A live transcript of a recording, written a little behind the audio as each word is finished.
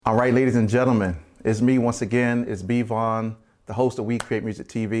All right, ladies and gentlemen, it's me once again. It's B Vaughn, the host of We Create Music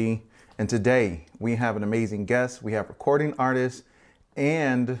TV. And today we have an amazing guest. We have recording artist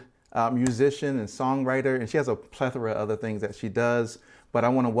and musician and songwriter, and she has a plethora of other things that she does. But I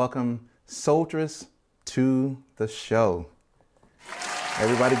want to welcome SoulStress to the show.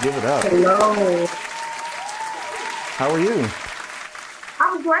 Everybody give it up. Hello. How are you?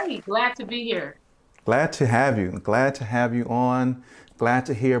 I'm great. Glad to be here. Glad to have you. Glad to have you on. Glad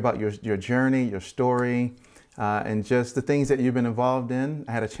to hear about your journey, your story, and just the things that you've been involved in.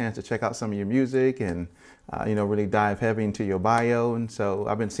 I had a chance to check out some of your music and, really dive heavy into your bio. And so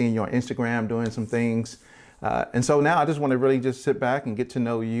I've been seeing you on Instagram doing some things. And so now I just want to really just sit back and get to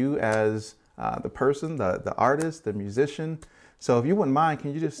know you as the person, the artist, the musician. So if you wouldn't mind,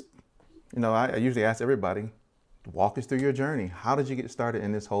 can you just, I usually ask everybody, walk us through your journey. How did you get started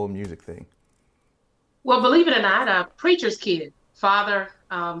in this whole music thing? Well, believe it or not, a preacher's kid. Father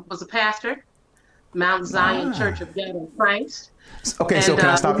was a pastor, Mount Zion Ah. Church of God in Christ. Okay, so And can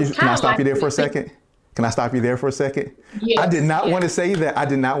I stop it you? was Can I kind of stop like, you there for a second? Can I stop you there for a second? I did yes, not want to yes. say that. I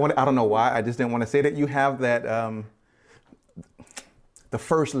did not want. I don't know why. I just didn't want to say that. You have that the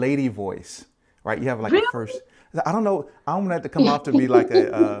first lady voice, right? You have like a Really? first. I don't know. I don't want that to come off to be like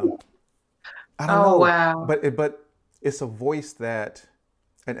a. I don't Oh, know, wow. but it's a voice that,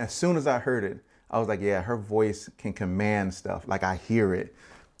 and as soon as I heard it, I was like, yeah, her voice can command stuff. Like I hear it.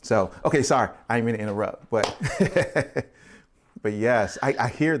 So okay, sorry, I didn't mean to interrupt, but but yes, I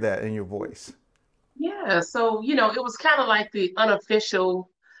hear that in your voice. Yeah. So, it was kind of like the unofficial,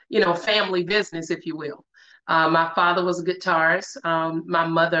 family business, if you will. My father was a guitarist. My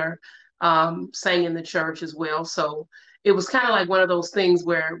mother sang in the church as well. So it was kind of like one of those things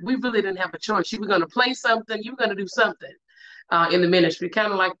where we really didn't have a choice. You were going to play something, you were going to do something in the ministry,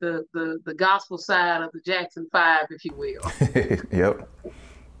 kind of like the gospel side of the Jackson Five, if you will. Yep.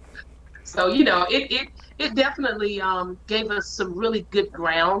 So, it definitely gave us some really good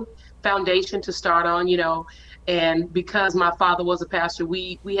ground foundation to start on, and because my father was a pastor,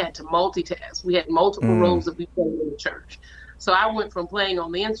 we had to multitask. We had multiple Mm. roles that we played in the church. So I went from playing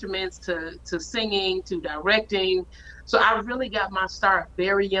on the instruments to singing to directing. So I really got my start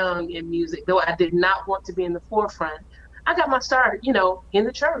very young in music, though I did not want to be in the forefront. I got my start, in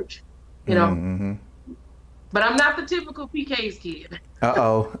the church, you know. Mm-hmm. But I'm not the typical PK's kid.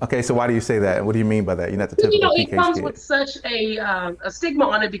 Uh-oh. Okay, so why do you say that? What do you mean by that? You're not the typical It PK's comes with kid. such a stigma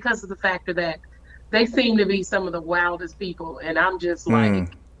on it because of the factor that they seem to be some of the wildest people, and I'm just Mm. like,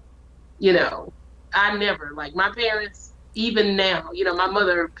 you know, I never like my parents. Even now, my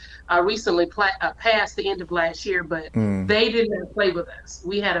mother recently passed the end of last year, but Mm. they did not play with us.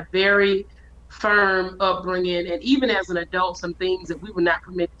 We had a very firm upbringing, and even as an adult, some things that we were not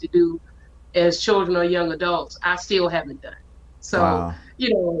permitted to do as children or young adults, I still haven't done. So, Wow.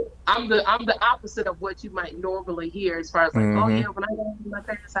 I'm the opposite of what you might normally hear as far as like, oh Mm-hmm. yeah, when I go to my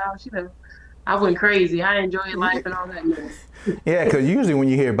parents' house, I went crazy. I enjoyed life and all that. Yeah, because usually when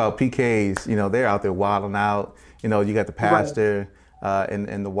you hear about PKs, they're out there wilding out. You got the Right. pastor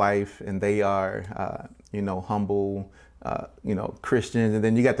and the wife, and they are, humble, Christians. And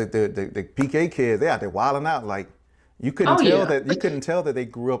then you got the PK kids, they're out there wilding out. Like Oh yeah. you couldn't tell that they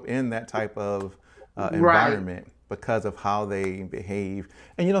grew up in that type of Right. environment because of how they behave.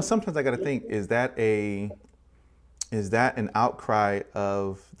 And, sometimes I got to think, is that an outcry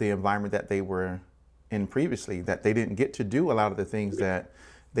of the environment that they were in previously, that they didn't get to do a lot of the things that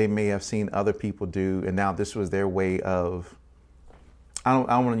they may have seen other people do, and now this was their way of, I don't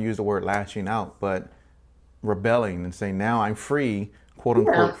want to use the word lashing out, but rebelling and saying, now I'm free, quote Yeah.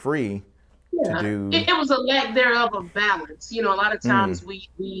 unquote free, to Yeah. do. It was a lack thereof of balance. A lot of Mm, times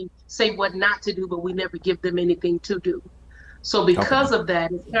we say what not to do, but we never give them anything to do. So okay. because of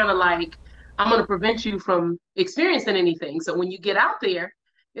that, it's kind of like I'm going to prevent you from experiencing anything. So when you get out there,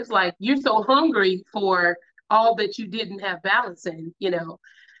 it's like you're so hungry for all that you didn't have balance in,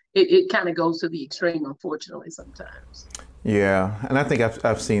 it kind of goes to the extreme, unfortunately, sometimes. Yeah, and I think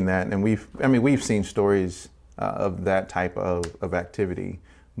I've seen that, and we've seen stories of that type of activity,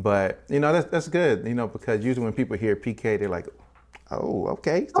 but that's good, because usually when people hear PK, they're like, oh,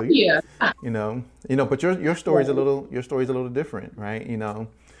 okay, so Oh, yeah. but your story's a Right. little different, right? And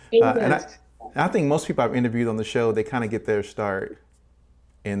Yes. I think most people I've interviewed on the show, they kind of get their start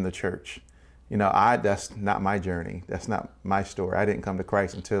in the church. That's not my journey. That's not my story. I didn't come to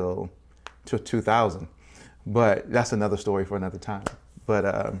Christ until 2000, but that's another story for another time.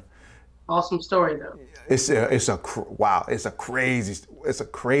 But Awesome story, though. wow, it's a crazy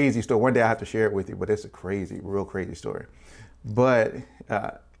story. One day I have to share it with you, but it's a real crazy story. But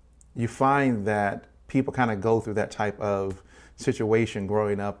you find that people kind of go through that type of situation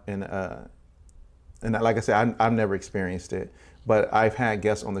growing up and like I said, I've never experienced it, but I've had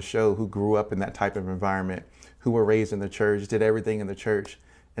guests on the show who grew up in that type of environment, who were raised in the church, did everything in the church,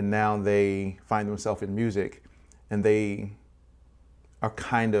 and now they find themselves in music, and they are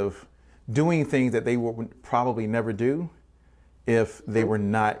kind of doing things that they would probably never do if they were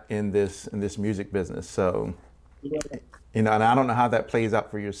not in this music business. So, and I don't know how that plays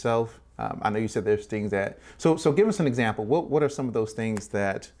out for yourself. I know you said there's things that. So give us an example. What are some of those things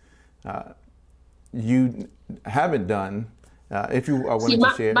that you haven't done? If you are willing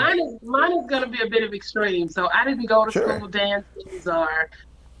to share. Mine is going to be a bit of extreme. So I didn't go to school dances, or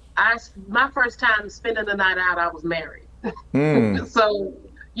my first time spending the night out, I was married. So,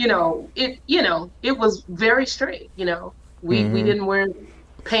 it was very strict. We didn't wear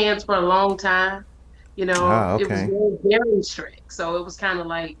pants for a long time. It was very, very strict. So it was kind of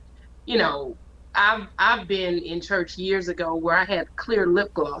like, I've been in church years ago where I had clear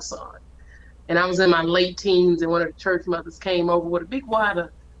lip gloss on, and I was in my late teens, and one of the church mothers came over with a big wad of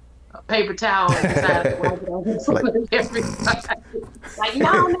paper towel and decided to wipe it on everybody. Like,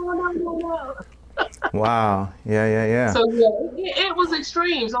 no. Wow. Yeah. So it was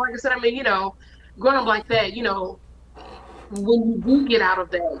extreme. So like I said, growing up like that, when you do get out of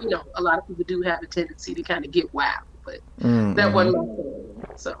that, a lot of people do have a tendency to kind of get wild, but that wasn't my thing.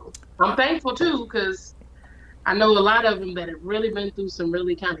 So I'm thankful too, because I know a lot of them that have really been through some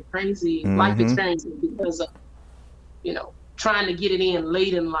really kind of crazy life experiences because of, trying to get it in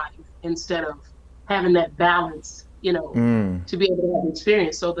late in life instead of having that balance, to be able to have the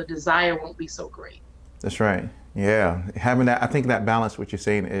experience, so the desire won't be so great. That's right. Yeah. Having that, I think that balance, what you're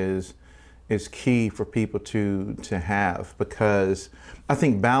saying is key for people to have, because I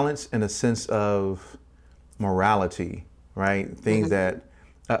think balance in a sense of morality, right? Things that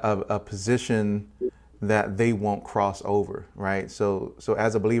a position that they won't cross over, right? So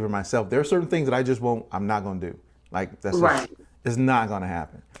as a believer myself, there are certain things that I'm not going to do. Like that's right. It's not going to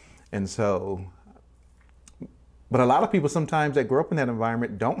happen. And so, but a lot of people sometimes that grow up in that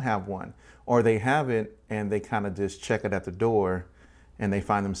environment don't have one, or they have it and they kind of just check it at the door, and they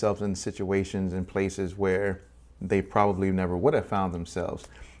find themselves in situations and places where they probably never would have found themselves.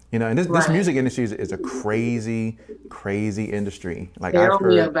 And this music industry is a crazy, crazy industry. Like Tell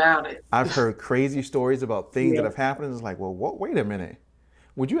me about it. I've heard crazy stories about things that have happened. It's like, well, wait a minute.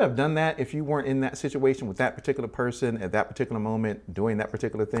 Would you have done that if you weren't in that situation with that particular person at that particular moment doing that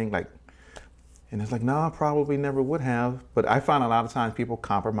particular thing? And it's like, no, I probably never would have. But I find a lot of times people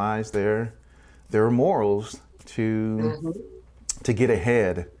compromise their morals to get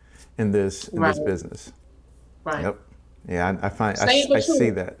ahead in this business. Right. Yep. Yeah, I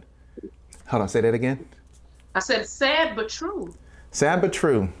see that. Hold on, say that again. I said sad but true. Sad but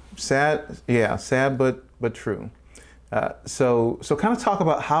true. Sad but true. So kind of talk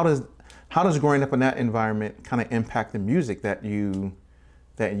about how does growing up in that environment kind of impact the music that you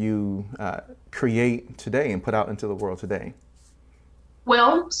create today and put out into the world today?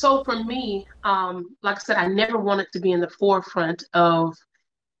 Well, so for me, like I said, I never wanted to be in the forefront of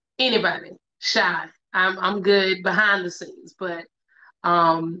anybody. Shy. I'm good behind the scenes, but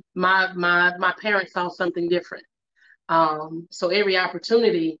my parents saw something different. So every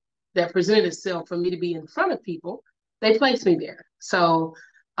opportunity that presented itself for me to be in front of people, they placed me there. So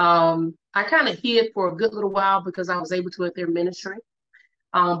I kind of hid for a good little while because I was able to at their ministry.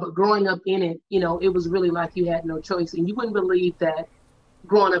 But growing up in it, it was really like you had no choice. And you wouldn't believe that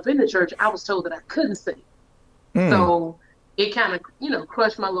growing up in the church, I was told that I couldn't sing. So it kind of,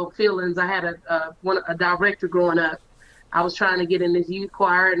 crushed my little feelings. I had a director growing up. I was trying to get in this youth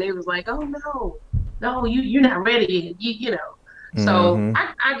choir, and they was like, "Oh no, you're not ready yet." So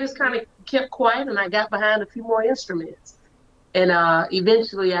I just kind of kept quiet, and I got behind a few more instruments. And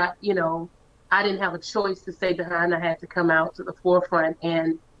eventually, I didn't have a choice to stay behind. I had to come out to the forefront.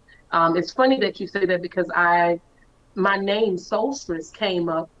 And it's funny that you say that, because my name SoulStress came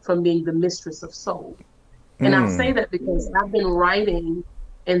up from being the mistress of soul. And I say that because I've been writing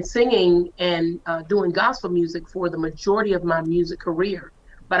and singing and doing gospel music for the majority of my music career.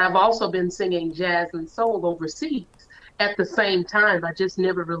 But I've also been singing jazz and soul overseas at the same time. I just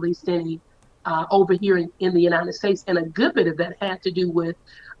never released any over here in the United States. And a good bit of that had to do with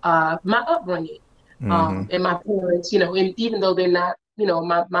my upbringing and my parents, and even though they're not,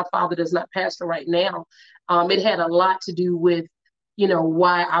 my father does not pastor right now, it had a lot to do with,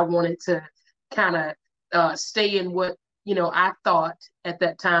 why I wanted to kind of stay in what, I thought at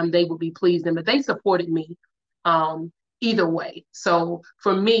that time they would be pleased in, but they supported me either way. So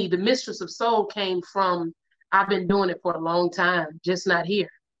for me, the Mistress of Soul came from, I've been doing it for a long time, just not here,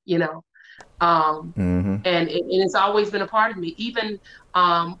 Um, Mm-hmm. and it's always been a part of me. Even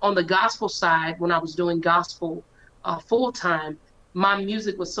on the gospel side, when I was doing gospel full time, my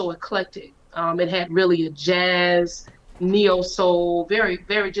music was so eclectic. It had really a jazz, neo soul, very,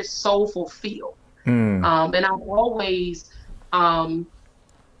 very just soulful feel. Mm. And I've always, um,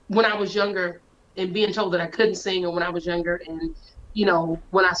 when I was younger and being told that I couldn't sing, or when I was younger and,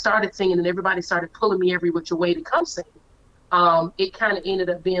 when I started singing and everybody started pulling me every which way to come sing, it kind of ended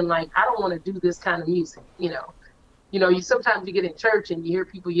up being like, I don't want to do this kind of music. You sometimes you get in church and you hear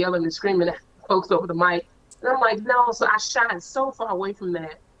people yelling and screaming at folks over the mic. And I'm like, no, so I shied so far away from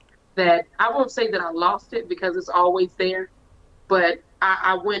that I won't say that I lost it because it's always there, but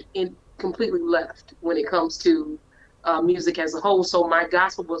I went in completely left when it comes to music as a whole. So my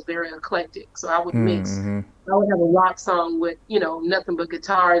gospel was very eclectic. So I would mix. Mm-hmm. I would have a rock song with nothing but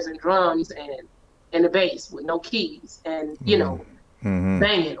guitars and drums and the bass with no keys and Mm-hmm.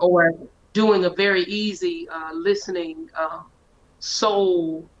 banging, or doing a very easy listening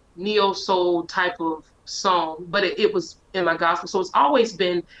soul, neo soul type of song, but it was in my gospel. So it's always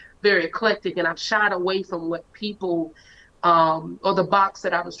been very eclectic, and I've shied away from what people or the box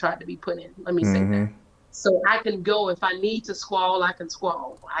that I was trying to be put in. Let me say that. Mm-hmm. So I can go if I need to squall, I can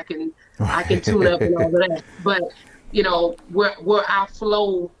squall. I can tune up and all Right. of that. But where I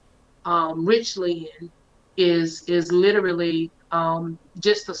flow richly in is literally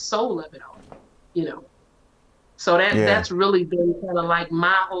just the soul of it all. You know. So Yeah. that's really been kind of like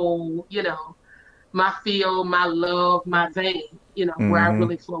my whole, my feel, my love, my vein, where I Mm-hmm.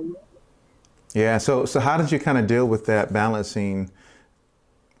 really flow with. Yeah. So how did you kind of deal with that balancing,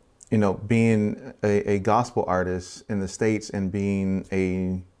 being a gospel artist in the States and being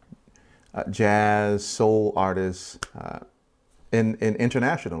a jazz soul artist in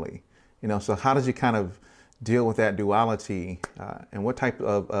internationally? So how did you kind of deal with that duality, and what type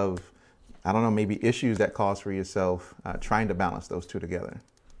of I don't know, maybe issues that caused for yourself trying to balance those two together?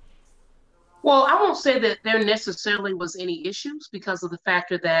 Well, I won't say that there necessarily was any issues because of the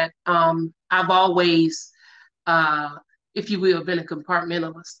factor that I've always, uh, if you will, been a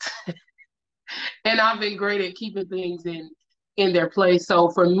compartmentalist, and I've been great at keeping things in their place. So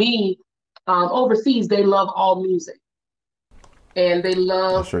for me, overseas, they love all music and they That's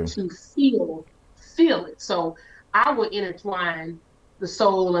love true. to feel it. So I would intertwine the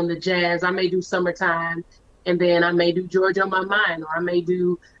soul and the jazz. I may do summertime, and then I may do Georgia on my mind, or I may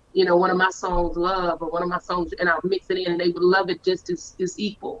do one of my songs, Love, or one of my songs, and I'll mix it in, and they would love it just as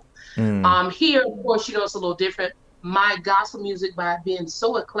equal. Mm. Here, of course, it's a little different. My gospel music, by being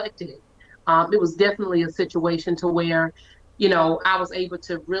so eclectic, it was definitely a situation to where, I was able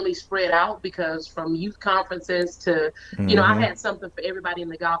to really spread out because from youth conferences to, I Mm-hmm. had something for everybody in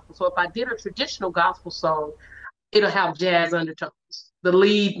the gospel. So if I did a traditional gospel song, it'll have jazz undertones. The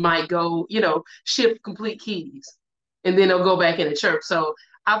lead might go, shift complete keys, and then it'll go back into church. So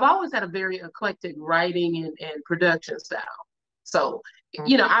I've always had a very eclectic writing and production style. So,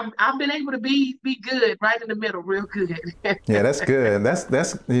 I've been able to be good right in the middle, real good. Yeah, that's good. That's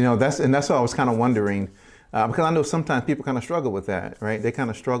what I was kind of wondering, because I know sometimes people kind of struggle with that, right? They kind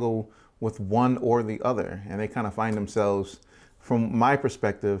of struggle with one or the other, and they kind of find themselves, from my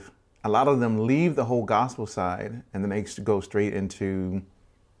perspective, a lot of them leave the whole gospel side and then they go straight into,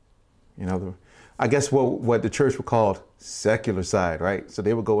 I guess what the church would call secular side, right? So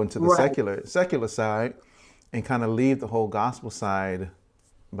they would go into the Right. secular side and kind of leave the whole gospel side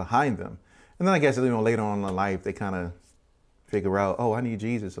behind them. And then I guess later on in life they kind of figure out, oh, I need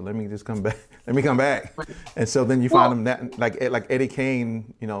Jesus, so let me just come back. Let me come back. Right. And so then you find Well, them that like Eddie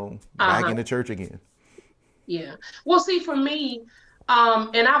Kane, back uh-huh. into church again. Yeah. Well, see, for me,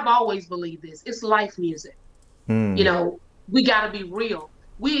 and I've always believed this, it's life music. You Mm, know, we got to be real.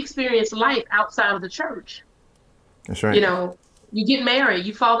 We experience life outside of the church. that's You right. know, you get married,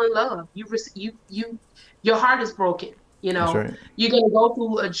 you fall in love, your heart is broken. That's right. You're gonna go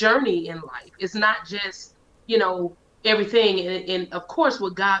through a journey in life. It's not just you know everything, and of course,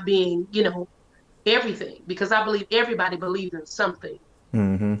 with God being everything, because I believe everybody believes in something.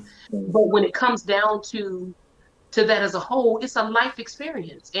 Mm-hmm. But when it comes down to that as a whole, it's a life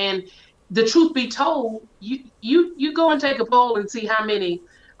experience. And the truth be told, you go and take a poll and see how many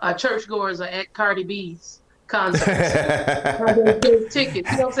churchgoers are at Cardi B's concerts. How they give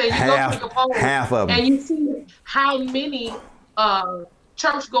tickets. You know what I'm saying? You go take half a poll half of them. and you see how many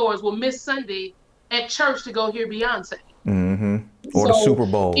churchgoers will miss Sunday at church to go hear Beyonce. Mm-hmm. Or the So Super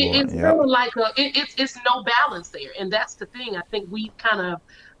Bowl. it's kind Yep. of like it's no balance there, and that's the thing. I think we kind of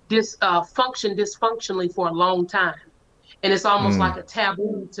function dysfunctionally for a long time, and it's almost Mm. like a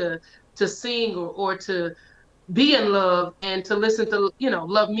taboo to sing or to be in love and to listen to,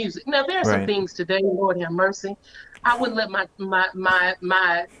 love music. Now there are some Right. things today, Lord have mercy. I wouldn't let my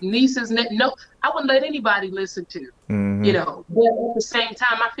nieces no, I wouldn't let anybody listen to, Mm-hmm. but at the same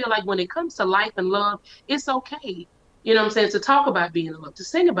time, I feel like when it comes to life and love, it's okay. You know what I'm saying? To talk about being in love, to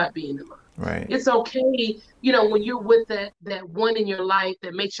sing about being in love. Right. It's okay, when you're with that one in your life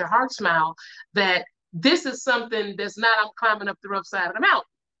that makes your heart smile, that this is something that's not I'm climbing up the rough side of the mountain,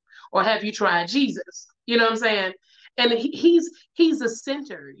 or have you tried Jesus? You know what I'm saying? And he's the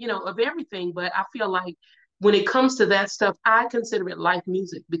center, of everything. But I feel like when it comes to that stuff, I consider it life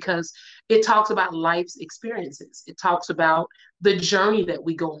music because it talks about life's experiences. It talks about the journey that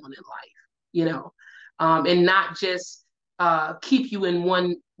we go on in life, and not just keep you in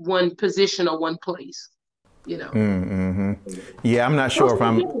one position or one place, you know. Mm-hmm. Yeah, I'm not So sure it's if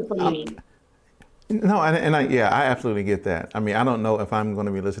no different for I'm me. no, yeah, I absolutely get that. I mean, I don't know if I'm going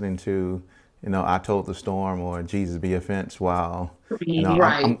to be listening to, I Told the Storm or Jesus Be Offense while,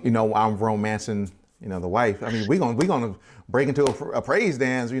 Right. I'm romancing, the wife. I mean, we gonna break into a praise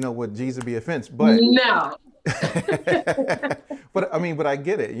dance, with Jesus Be Offense, but, No. but I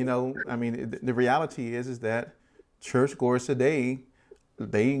get it. I mean, the reality is that churchgoers today,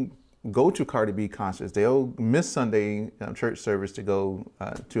 they go to Cardi B concerts. They'll miss Sunday church service to go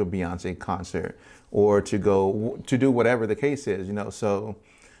to a Beyonce concert or to go to do whatever the case is. So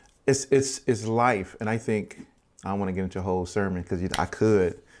it's life, and I think I don't want to get into a whole sermon because I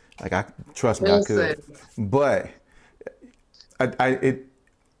could, I trust me, I Listen. could, but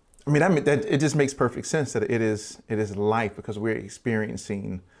that it just makes perfect sense that it is life because we're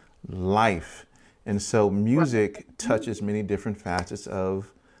experiencing life, and so music touches many different facets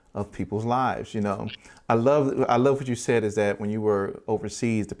of people's lives. I love what you said is that when you were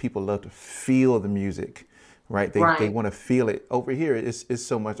overseas, the people love to feel the music, right? They Right. want to feel it. Over here, it's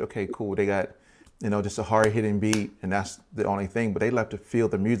so much okay, cool. They got just a hard hitting beat, and that's the only thing. But they love to feel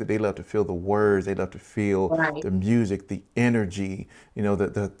the music. They love to feel the words. They love to feel Right. the music, the energy.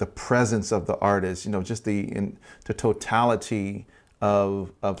 The presence of the artist. Just the totality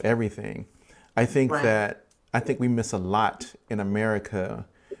of everything. I think Right. that I think we miss a lot in America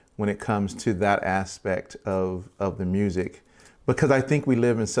when it comes to that aspect of the music, because I think we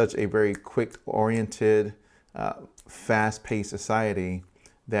live in such a very quick oriented, fast-paced society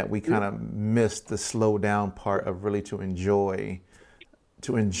that we kind of miss the slow down part of really to enjoy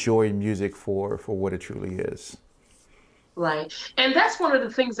music for what it truly is. Right. And that's one of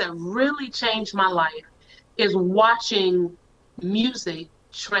the things that really changed my life is watching music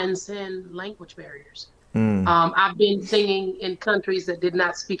transcend language barriers. I've been singing in countries that did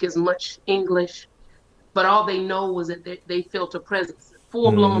not speak as much English, but all they know was that they felt a presence,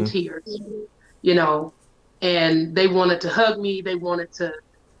 full blown Mm-hmm. tears, you know, and they wanted to hug me, they wanted to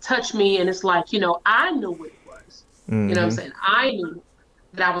touch me. And it's like, I knew what it was. You know what I'm Mm-hmm. saying? I knew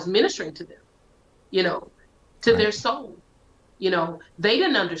that I was ministering to them, you know, to Right. their soul. They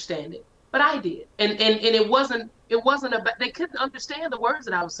didn't understand it, but I did. And it wasn't about, they couldn't understand the words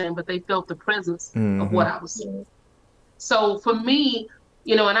that I was saying, but they felt the presence of Mm-hmm. what I was saying. So for me,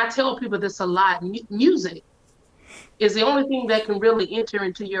 and I tell people this a lot, music is the only thing that can really enter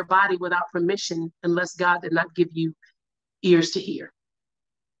into your body without permission unless God did not give you ears to hear.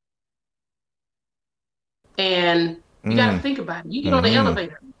 And you got to think about it. You get on the Mm-hmm.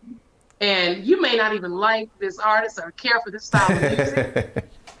 elevator and you may not even like this artist or care for this style of music,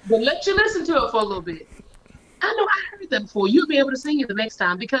 but let you listen to it for a little bit. I know I heard that before. You'll be able to sing it the next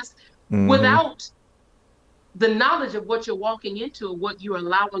time because Mm-hmm. without the knowledge of what you're walking into or what you're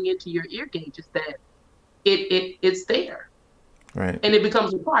allowing into your ear gauges, that it's there Right. and it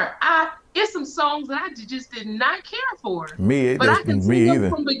becomes a part. It's some songs that I just did not care for, but I can sing Me them either.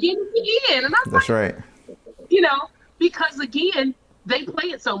 from beginning to end. And I'm That's like, right. because again, they play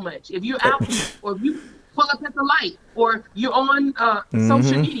it so much. If you're out or if you pull up at the light or you're on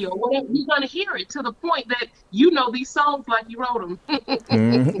social Mm-hmm. media or whatever, you're gonna hear it to the point that you know these songs like you wrote them.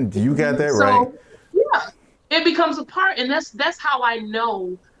 Mm-hmm. You got that right. So yeah, it becomes a part, and that's how I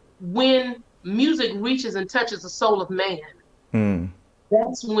know when music reaches and touches the soul of man. Mm.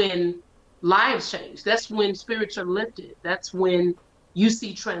 That's when lives change. That's when spirits are lifted. That's when you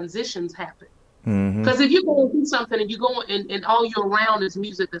see transitions happen. Mm-hmm. Because if you're going through something and you go and all you're around is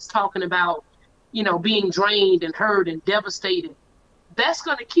music that's talking about, being drained and hurt and devastated, that's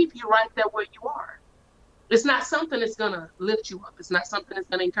going to keep you right there where you are. It's not something that's going to lift you up. It's not something that's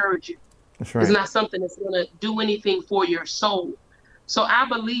going to encourage you. That's It's right. not something that's going to do anything for your soul. So I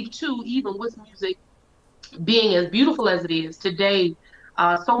believe too, even with music being as beautiful as it is today,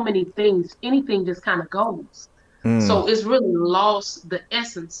 so many things, anything just kind of goes. Mm. So it's really lost the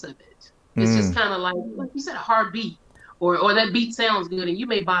essence of it. It's just Mm, kind of like you said, a hard beat, or that beat sounds good, and you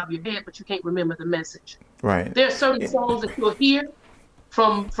may bob your head, but you can't remember the message. right. There are certain Yeah. songs that you'll hear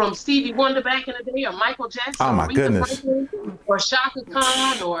from Stevie Wonder back in the day, or Michael Jackson, Oh or my Aretha goodness. Franklin, or Shaka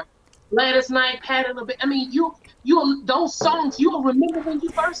Khan, or Gladys Knight, Patti LaBelle. I mean, you those songs you'll remember when you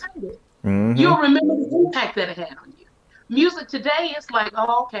first heard it. Mm-hmm. You'll remember the impact that it had on you. Music today, it's like,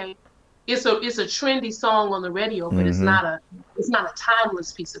 oh, okay, it's a trendy song on the radio, but Mm-hmm. it's not a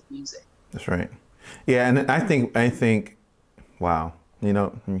timeless piece of music. That's right. Yeah, and I think, wow.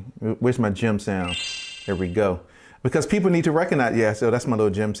 Where's my gym sound? There we go. Because people need to recognize. Yeah, so that's my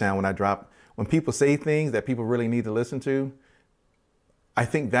little gym sound when I drop. When people say things that people really need to listen to, I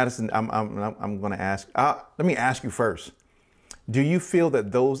think that is. I'm going to ask. Let me ask you first. Do you feel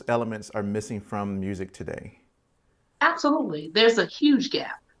that those elements are missing from music today? Absolutely. There's a huge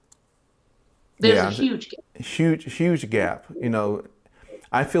gap. There's a Yeah, huge gap. huge gap.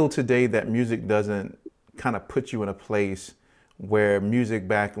 I feel today that music doesn't kind of put you in a place where music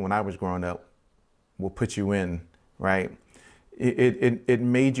back when I was growing up will put you in, right? It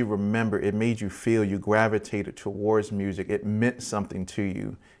made you remember, it made you feel, you gravitated towards music. It meant something to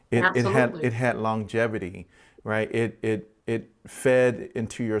you. Absolutely. It had longevity, right? It fed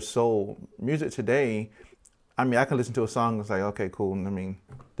into your soul. Music today, I mean, I can listen to a song and it's like, okay, cool. I mean,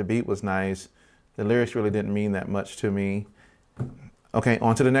 the beat was nice. The lyrics really didn't mean that much to me. Okay,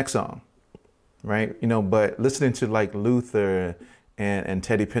 on to the next song, right? But listening to like Luther and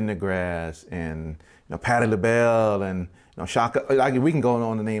Teddy Pendergrass and Patti LaBelle and Shaka, like we can go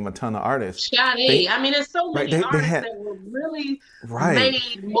on to name a ton of artists. Sade. They I mean, there's so right many they artists had that were really right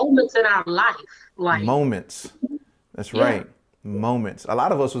made moments in our life. Like, moments. That's yeah. right, moments. A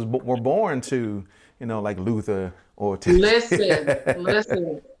lot of us were born to like Luther or Teddy. Listen,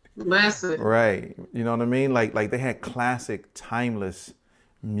 listen, listen. Right. You know what I mean? Like they had classic, timeless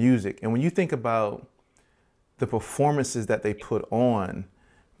music. And when you think about the performances that they put on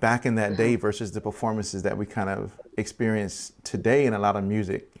back in that day versus the performances that we kind of experience today in a lot of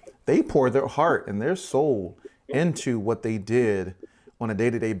music, they poured their heart and their soul into what they did on a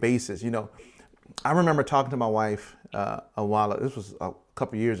day-to-day basis. I remember talking to my wife this was a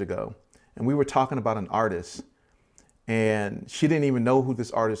couple years ago, and we were talking about an artist, and she didn't even know who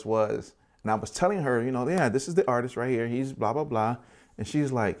this artist was. And I was telling her, yeah, this is the artist right here. He's blah, blah, blah. And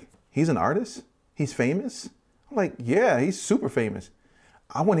she's like, he's an artist? He's famous? I'm like, yeah, he's super famous.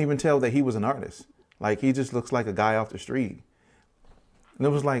 I wouldn't even tell that he was an artist. Like, he just looks like a guy off the street. And it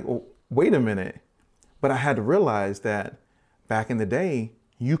was like, oh, wait a minute. But I had to realize that back in the day,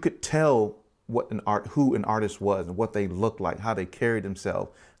 you could tell who an artist was and what they looked like, how they carried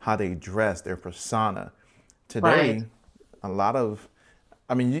themselves, how they dressed, their persona. Right. Today, a lot of,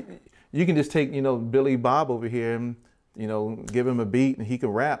 I mean, you can just take, Billy Bob over here and, give him a beat and he can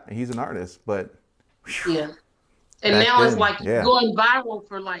rap and he's an artist. But whew, Yeah. And back now it's then, like yeah, going viral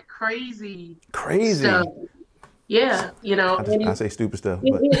for like crazy stuff. crazy. Yeah, I say stupid stuff,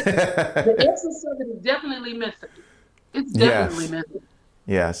 but the essence of it is definitely missing. It's definitely yes, missing.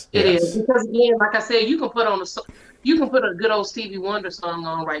 yes, It is yes. because again, like I said, you can put a good old Stevie Wonder song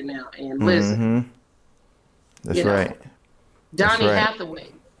on right now and listen. Mm-hmm. That's You know, right. That's Donny right. Hathaway.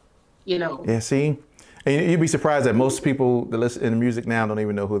 You know, Yeah, see? And you'd be surprised that most people that listen to music now don't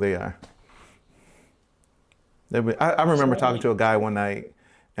even know who they are. I remember talking to a guy one night,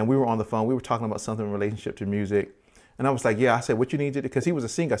 and we were on the phone. We were talking about something in relationship to music. And I was like, yeah, I said, what you need to do, because he was a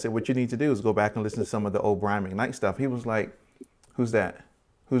singer. I said, what you need to do is go back and listen to some of the old Brian McKnight stuff. He was like, who's that?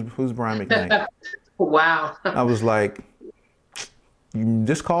 Who's Brian McKnight? wow. I was like,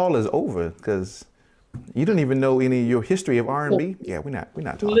 this call is over because you don't even know any of your history of R&B. Yeah, we're not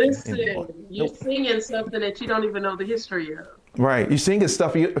talking Listen, anymore. you're Nope. singing something that you don't even know the history of. Right. You singing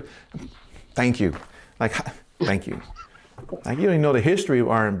stuff. Thank you. Like, thank you. Like, you don't even know the history of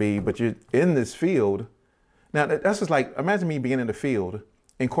R&B, but you're in this field. Now, that's just like, imagine me being in the field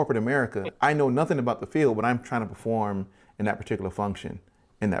in corporate America. I know nothing about the field, but I'm trying to perform in that particular function,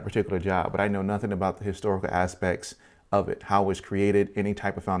 in that particular job. But I know nothing about the historical aspects of it, how it was created, any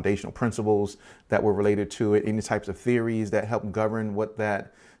type of foundational principles that were related to it, any types of theories that help govern what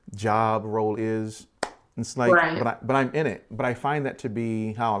that job role is. It's like, Right. but I'm in it. But I find that to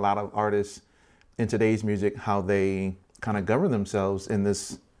be how a lot of artists in today's music, how they kind of govern themselves in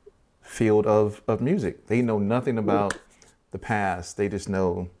this field of music. They know nothing about the past. They just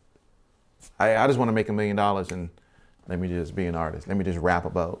know, I just want to make $1 million and let me just be an artist. Let me just rap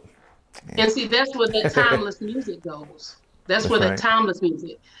about. And see, that's where that timeless music goes. That's That's where that right. timeless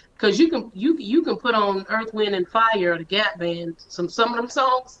music, because you can put on Earth, Wind, and Fire, or the Gap Band, some of them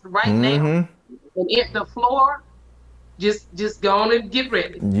songs right now, Mm-hmm. and hit the floor. Just go on and get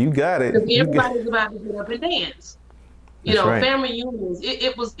ready. You got it. Because You got. everybody's about to get up and dance. That's right. Family reunions.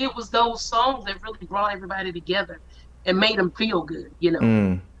 It was those songs that really brought everybody together and made them feel good.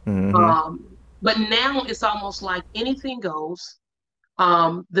 Mm-hmm. But now it's almost like anything goes.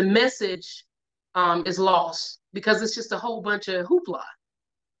 The message is lost because it's just a whole bunch of hoopla,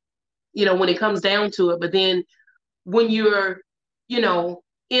 when it comes down to it. But then when you're,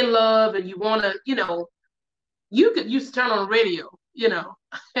 in love and you want to, you could use to turn on the radio,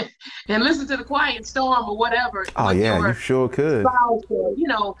 and listen to the Quiet Storm or whatever Oh with yeah, you your sure could. spouse,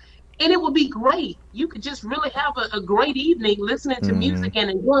 and it would be great. You could just really have a great evening listening to Mm-hmm. music and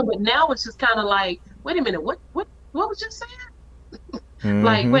enjoying. But now it's just kind of like, wait a minute, what was just said?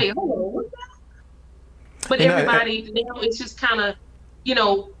 Like, Mm-hmm. wait, hold on, what's that? But You know, everybody now it's just kind of,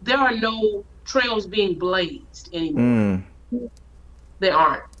 there are no trails being blazed anymore. mm, There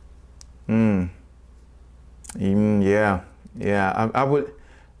aren't. mm, yeah, yeah. I would.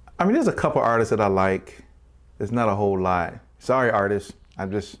 I mean, there's a couple artists that I like. There's not a whole lot. Sorry, artists. I'm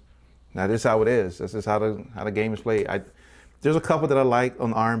just. Now this is how it is. This is how the game is played. There's a couple that I like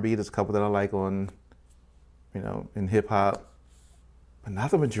on R&B. There's a couple that I like on, in hip hop, but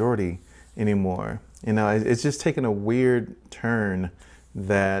not the majority anymore. It's just taking a weird turn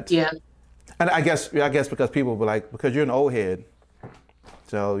that. Yeah. And I guess because people were like, because you're an old head,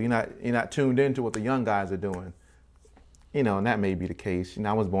 so you're not tuned into what the young guys are doing. And that may be the case.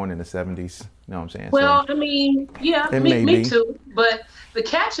 I was born in the 70s. You know what I'm saying? Well, So I mean, yeah, it me, may me be. too. But the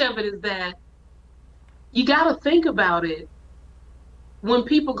catch of it is that you got to think about it when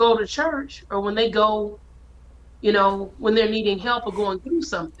people go to church or when they go, when they're needing help or going through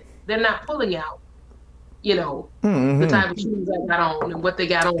something. They're not pulling out, the Mm-hmm. type of shoes I got on and what they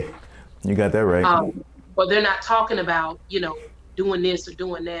got on. You got that right. Or they're not talking about, doing this or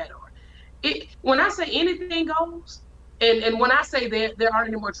doing that. Or when I say anything goes, and when I say there aren't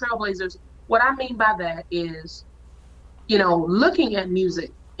any more trailblazers, what I mean by that is, looking at music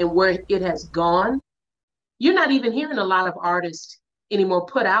and where it has gone, you're not even hearing a lot of artists anymore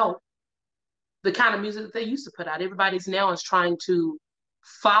put out the kind of music that they used to put out. Everybody's now is trying to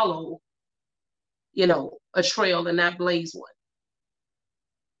follow, a trail and not blaze one.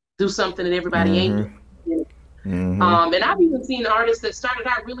 Do something that everybody ain't Mm-hmm. doing. You know? Mm-hmm. And I've even seen artists that started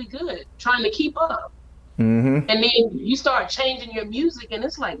out really good, trying to keep up. Mm-hmm. And then you start changing your music, and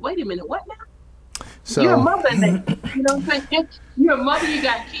it's like, wait a minute, what now? You're a So mother now. You know what I'm saying? You're a mother, you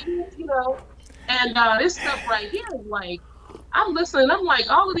got kids. And this stuff right here is like, I'm listening, I'm like,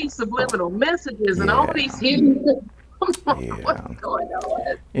 all of these subliminal messages and all of yeah, these hidden, what's yeah. going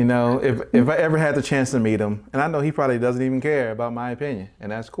on? If I ever had the chance to meet him, and I know he probably doesn't even care about my opinion,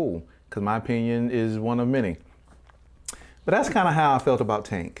 and that's cool because my opinion is one of many. But that's kind of how I felt about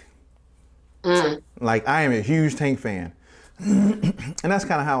Tank. Mm. Like I am a huge Tank fan, and that's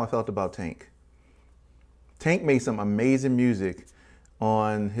kind of how I felt about Tank. Tank made some amazing music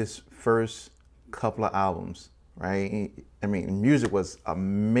on his first couple of albums, right? I mean, music was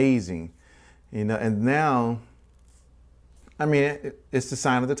amazing, and now, I mean, it's the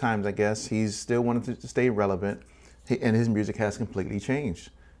sign of the times, I guess. He's still wanted to stay relevant, and his music has completely changed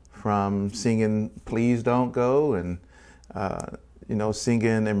from singing "Please Don't Go" and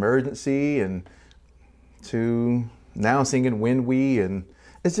singing "Emergency" and to now singing "When We," and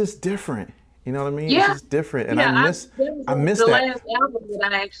it's just different. You know what I mean? It's Yeah, just different, and yeah. That I was miss the that. last album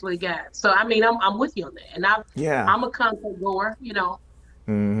that I actually got. So I mean, I'm with you on that, and Yeah. I'm a concert goer.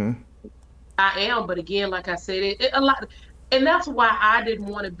 Mm-hmm. I am, but again, like I said, a lot, and that's why I didn't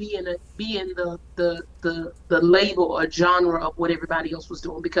want to be in the label or genre of what everybody else was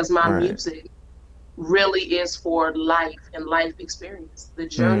doing because my Right. music really is for life and life experience, the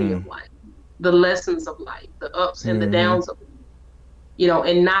journey Mm. of life, the lessons of life, the ups and the Mm-hmm. downs of,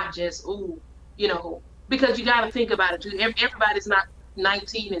 and not just because you got to think about it too. Everybody's not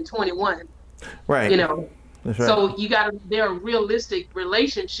 19 and 21, Right. you know, That's right. so there are realistic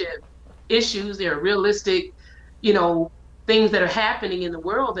relationship issues. There are realistic, things that are happening in the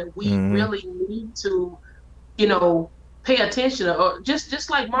world that we Mm-hmm. really need to, pay attention to, or just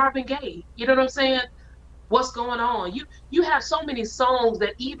like Marvin Gaye. You know what I'm saying? What's going on? You have so many songs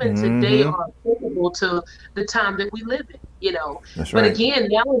that even today Mm-hmm. are applicable to the time that we live in. That's But right. again,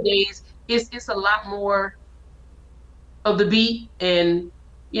 nowadays it's a lot more of the beat and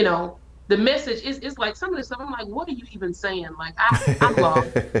the message is like some of this stuff. I'm like, what are you even saying? Like I'm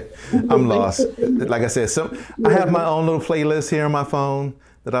lost. I'm lost. Like I said, I have my own little playlist here on my phone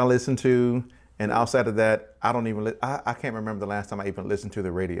that I listen to, and outside of that, I don't even. I can't remember the last time I even listened to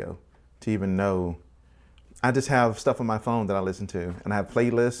the radio to even know. I just have stuff on my phone that I listen to, and I have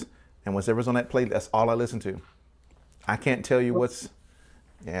playlists, and whatever's on that playlist, that's all I listen to. I can't tell you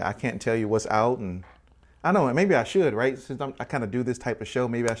I can't tell you what's out, and I know maybe I should, right? Since I kind of do this type of show,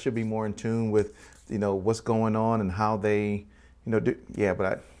 maybe I should be more in tune with, what's going on and how they, do. Yeah,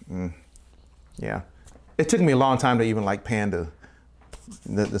 but yeah, it took me a long time to even like Panda,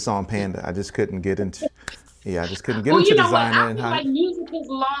 the song Panda. I just couldn't get into, I just couldn't get Well, into you know what? designer I and feel how. like music has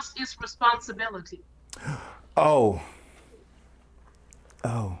lost its responsibility. Oh,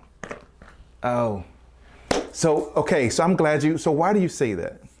 oh, oh. So, okay, so I'm glad so why do you say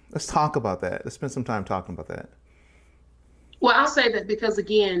that? Let's talk about that. Let's spend some time talking about that. Well, I'll say that because,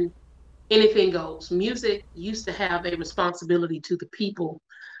 again, anything goes. Music used to have a responsibility to the people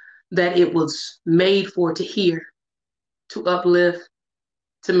that it was made for to hear, to uplift,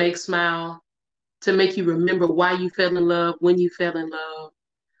 to make smile, to make you remember why you fell in love, when you fell in love,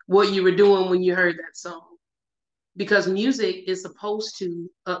 what you were doing when you heard that song. Because music is supposed to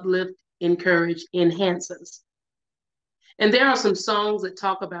uplift, encourage, enhance us. And there are some songs that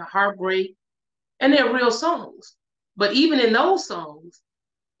talk about heartbreak, and they're real songs. But even in those songs,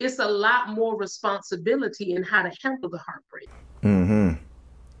 it's a lot more responsibility in how to handle the heartbreak. Mm-hmm.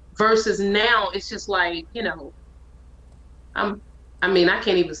 Versus now, it's just like, I'm, I mean, I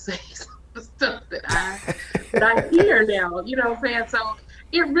can't even say some of the stuff that I hear now, you know what I'm saying? So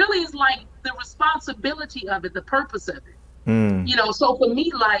it really is like the responsibility of it, the purpose of it. Mm. So for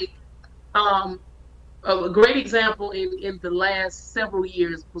me, like, a great example in the last several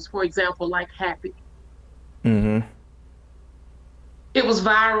years was, for example, like Happy. Mm-hmm. It was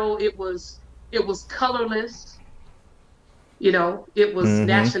viral. It was colorless. It was Mm-hmm.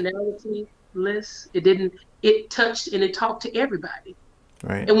 nationality-less. It touched and it talked to everybody.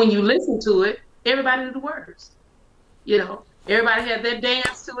 Right. And when you listen to it, everybody knew the words. Everybody had their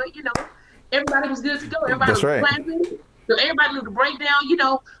dance to it. Everybody was good to go. Everybody That's was right. clapping. So everybody knew the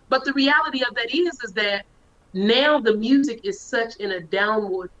breakdown. But the reality of that is that now the music is such in a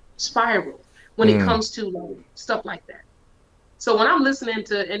downward spiral when it Mm. comes to like stuff like that. So when I'm listening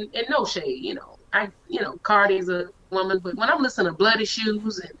to, and no shade, Cardi's a woman, but when I'm listening to Bloody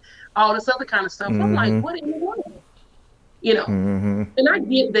Shoes and all this other kind of stuff, I'm like, Mm-hmm. what in the world? You know, Mm-hmm. and I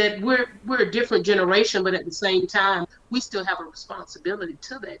get that we're a different generation, but at the same time, we still have a responsibility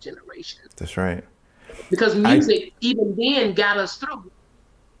to that generation That's right. because I. music even then got us through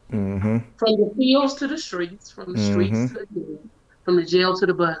Mm-hmm. from the fields to the streets, from the streets Mm-hmm. to the jail, from the jail to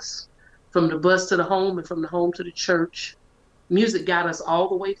the bus, from the bus to the home, and from the home to the church. Music got us all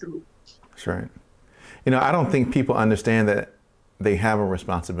the way through. That's right. I don't think people understand that they have a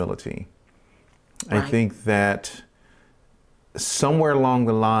responsibility. I Right. think that somewhere along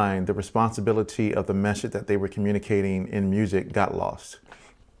the line, the responsibility of the message that they were communicating in music got lost.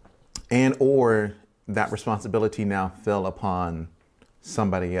 And or that responsibility now fell upon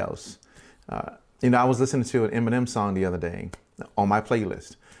somebody else. I was listening to an Eminem song the other day on my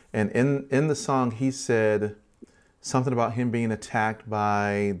playlist. And in the song, he said something about him being attacked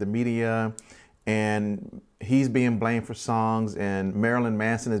by the media and he's being blamed for songs and Marilyn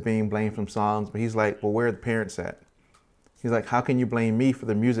Manson is being blamed for songs. But he's like, well, where are the parents at? He's like, how can you blame me for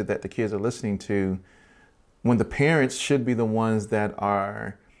the music that the kids are listening to when the parents should be the ones that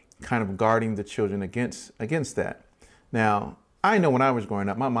are kind of guarding the children against that? Now, I know when I was growing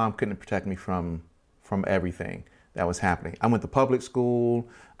up, my mom couldn't protect me from everything that was happening. I went to public school.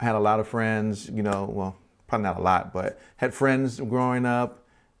 I had a lot of friends, well, probably not a lot, but had friends growing up.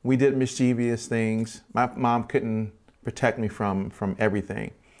 We did mischievous things. My mom couldn't protect me from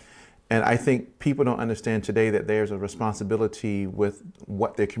everything. And I think people don't understand today that there's a responsibility with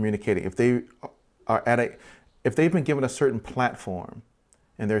what they're communicating. If they are if they've been given a certain platform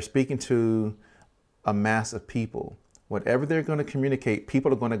and they're speaking to a mass of people, whatever they're going to communicate,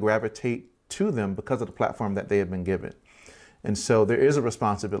 people are going to gravitate to them because of the platform that they have been given. And so there is a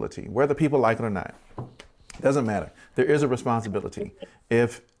responsibility, whether people like it or not. It doesn't matter. There is a responsibility.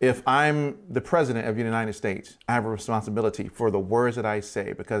 If I'm the president of the United States, I have a responsibility for the words that I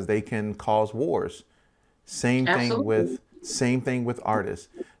say because they can cause wars. Same thing Absolutely. with artists.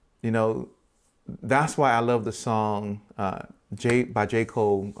 That's why I love the song by J.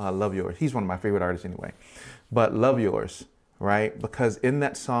 Cole, "Love Yours." He's one of my favorite artists anyway. But "Love Yours," right? Because in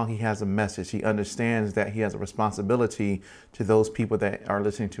that song, he has a message. He understands that he has a responsibility to those people that are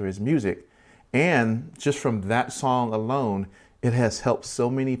listening to his music. And just from that song alone, it has helped so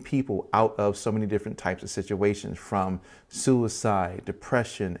many people out of so many different types of situations, from suicide,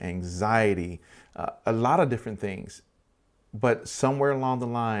 depression, anxiety, a lot of different things. But somewhere along the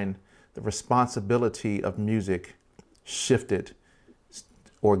line, the responsibility of music shifted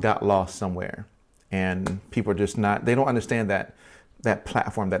or got lost somewhere. And people are just they don't understand that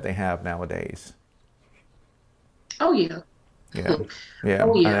platform that they have nowadays. Oh yeah. Yeah, yeah,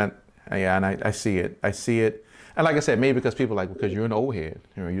 Oh yeah. I see it. I see it, and like I said, maybe because people like because you're an old head.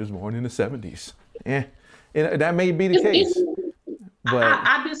 You was born in the '70s. Yeah, that may be the case, but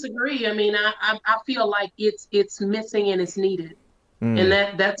I disagree. I mean, I feel like it's missing and it's needed, and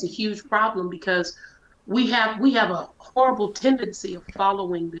mm, that's a huge problem because we have a horrible tendency of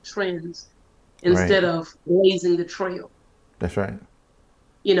following the trends right, instead of blazing the trail. that's right.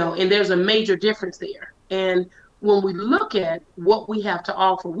 And there's a major difference there. And when we look at what we have to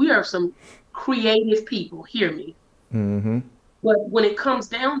offer, we are some creative people. Hear me. Mm-hmm. But when it comes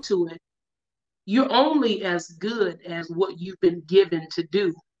down to it, you're only as good as what you've been given to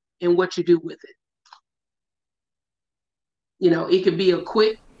do and what you do with it. It could be a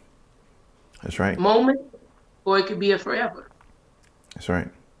quick That's right. moment or it could be a forever. That's right.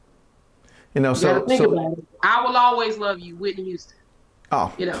 You know, You got to so think so about it. I will always love you, Whitney Houston.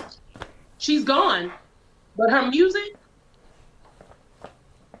 oh, You know, she's gone, but her music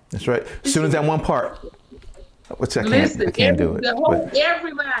that's right. As is soon as that here. one part, which I Listen, can't do it, but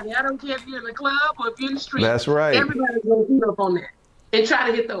everybody, I don't care if you're in the club or if you're in the street, that's right. everybody's going to beat up on that and try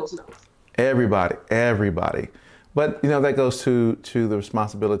to hit those notes. Everybody. But that goes to the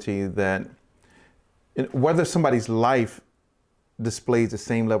responsibility that whether somebody's life displays the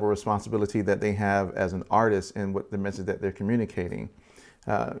same level of responsibility that they have as an artist and what the message that they're communicating.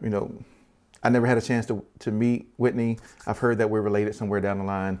 Uh, you know, I never had a chance to meet Whitney. I've heard that we're related somewhere down the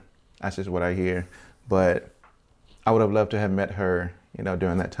line. That's just what I hear. But I would have loved to have met her,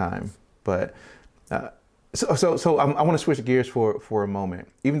 during that time. But so I want to switch gears for a moment.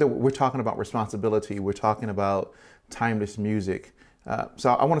 Even though we're talking about responsibility, we're talking about timeless music.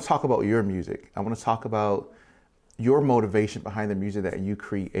 So I want to talk about your music. I want to talk about your motivation behind the music that you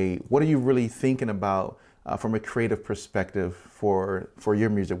create. What are you really thinking about from a creative perspective for your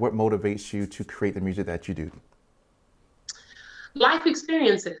music? What motivates you to create the music that you do? Life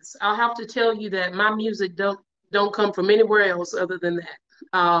experiences. I'll have to tell you that my music don't come from anywhere else other than that.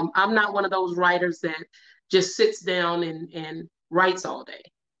 I'm not one of those writers that just sits down and writes all day.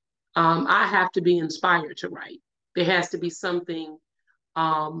 I have to be inspired to write. There has to be something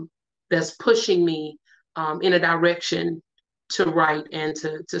um, that's pushing me in a direction to write and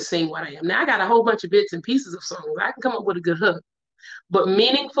to sing what I am. Now I got a whole bunch of bits and pieces of songs. I can come up with a good hook, but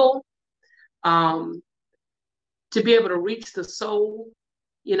meaningful, um, to be able to reach the soul,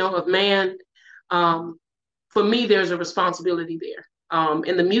 of man. Um, for me, there's a responsibility there.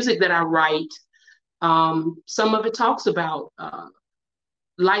 And the music that I write, some of it talks about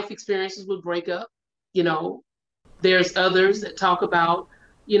life experiences with breakup. You know, there's others that talk about,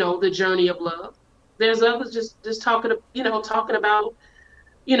 the journey of love. There's others just talking about,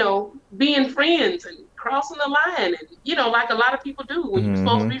 being friends and crossing the line and, like a lot of people do when you're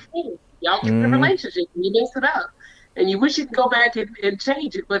supposed to Mm-hmm. be friends. Y'all get in a Mm-hmm. relationship and you mess it up. And you wish you could go back and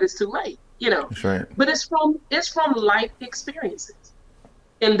change it, but it's too late. That's right. But it's from life experiences.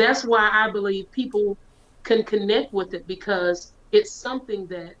 And that's why I believe people can connect with it because it's something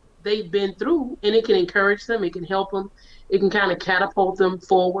that they've been through and it can encourage them, it can help them, it can kind of catapult them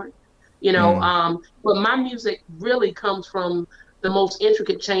forward. Mm. But my music really comes from the most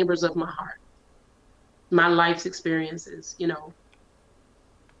intricate chambers of my heart, my life's experiences,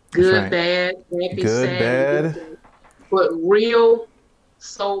 That's good, right. bad, happy, Good, sad, bad. indifferent, but real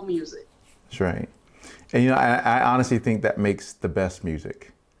soul music. That's right. And I honestly think that makes the best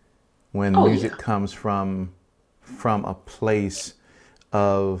music when Oh music yeah. comes from a place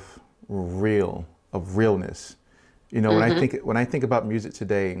of of realness. Hmm. When I think about music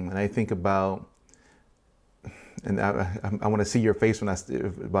today, when I think about, and I want to see your face when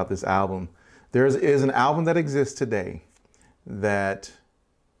about this album. There is an album that exists today that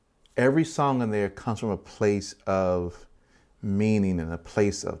every song in there comes from a place of meaning and a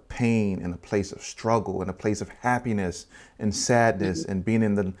place of pain and a place of struggle and a place of happiness and sadness and being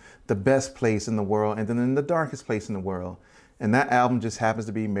in the best place in the world and then in the darkest place in the world. And that album just happens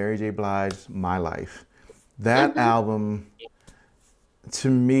to be Mary J. Blige's My Life. That Hmm. album to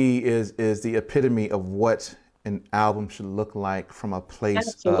me is the epitome of what an album should look like from a place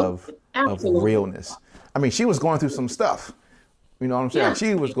Absolutely. of Absolutely. realness. I mean, she was going through some stuff. You know what I'm saying? Yeah.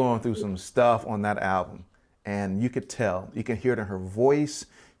 She was going through some stuff on that album. And you could tell. You can hear it in her voice.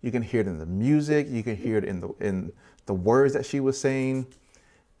 You can hear it in the music. You can hear it in the words that she was saying.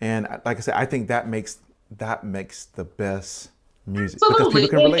 And like I said, I think that makes the best music because people Absolutely.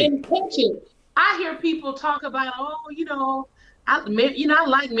 can And relate. coaching. I hear people talk about, oh, I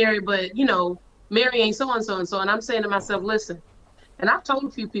like Mary, but Mary ain't so and so and so. And I'm saying to myself, listen, and I've told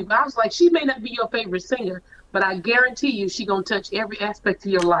a few people, I was like, she may not be your favorite singer, but I guarantee you she gonna touch every aspect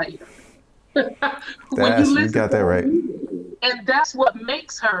of your life. when you You listen got to that her right. music. And that's what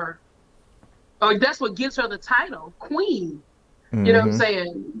makes her, or that's what gives her the title Queen. You know what I'm Mm-hmm.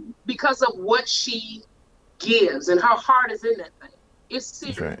 saying? Because of what she gives, and her heart is in that thing. It's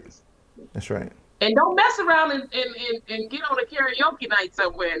That's right. serious. That's right. And don't mess around and get on a karaoke night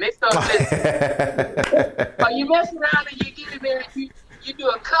somewhere and they start listening. Or you mess around and you get in there and you do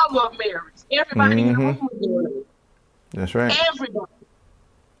a cover of Mary's. Everybody in the Mm-hmm. room is doing That's right. it. Everybody.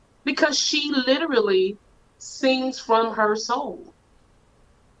 Because she literally sings from her soul.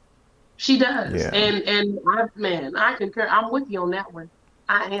 She does. Yeah. Man, I concur. I'm with you on that one.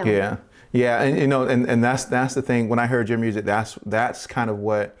 I am. Yeah, yeah, and and that's the thing. When I heard your music, that's kind of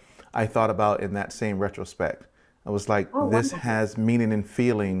what I thought about in that same retrospect. I was like, Oh, this wonderful. has meaning and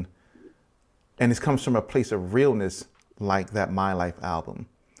feeling, and it comes from a place of realness, like that My Life album.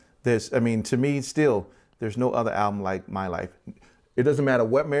 I mean, to me, still, there's no other album like My Life. It doesn't matter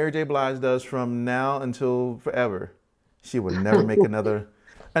what Mary J. Blige does from now until forever. She would never make another,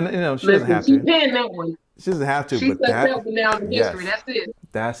 and she doesn't Listen, have she to. penned that one. She doesn't have to, She but set that that, one down in history. yes,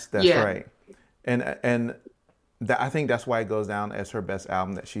 That's it. that's Yeah. right. And that, I think that's why it goes down as her best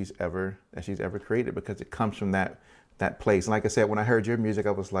album that she's ever created, because it comes from that place. And like I said, when I heard your music,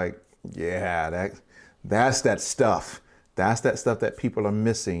 I was like, yeah, that's that stuff. That's that stuff that people are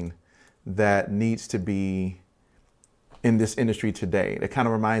missing, that needs to be in this industry today. It kind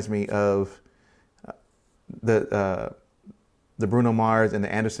of reminds me of the Bruno Mars and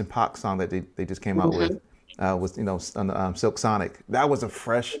the Anderson .Paak song that they just came out with, Hmm. was on Silk Sonic. That was a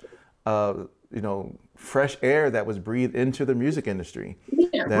fresh, fresh air that was breathed into the music industry.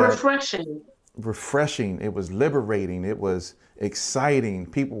 Yeah. That Refreshing. refreshing. It was liberating. It was exciting.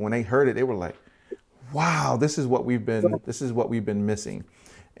 People, when they heard it, they were like, "Wow, this is what we've been missing."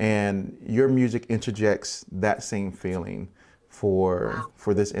 And your music interjects that same feeling for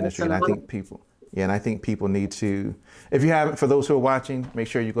this That's industry. an And I honor. think people, yeah, and I think people need to, if you haven't, for those who are watching, make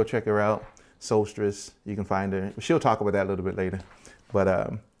sure you go check her out. SoulStress, you can find her. She'll talk about that a little bit later. But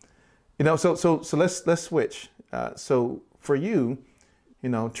so let's switch. So for you,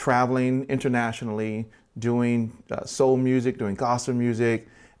 traveling internationally, doing soul music, doing gospel music,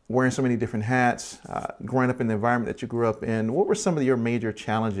 wearing so many different hats, growing up in the environment that you grew up in, what were some of your major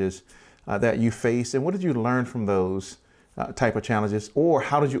challenges that you faced, and what did you learn from those type of challenges, or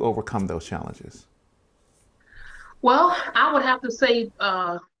how did you overcome those challenges? Well, I would have to say,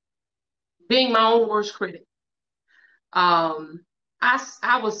 being my own worst critic. Um,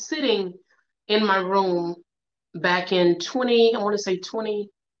 I was sitting in my room back in I want to say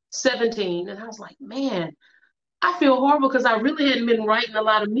 2017, and I was like, man, I feel horrible because I really hadn't been writing a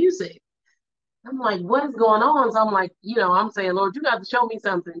lot of music. I'm like, what is going on? So I'm like, I'm saying, Lord, you got to show me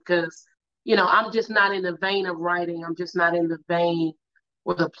something because, I'm just not in the vein of writing. I'm just not in the vein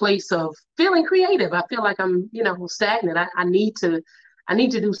or the place of feeling creative. I feel like I'm, stagnant. I need to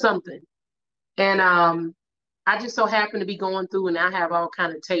do something. And I just so happen to be going through, and I have all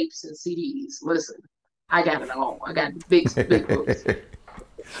kind of tapes and CDs. Listen, I got it all. I got big books.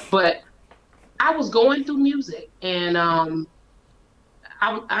 But I was going through music, and I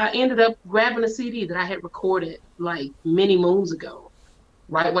ended up grabbing a CD that I had recorded like many moons ago.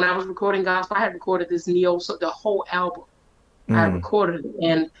 Right when I was recording gospel, I had recorded this neo, so the whole album. I Mm. recorded it,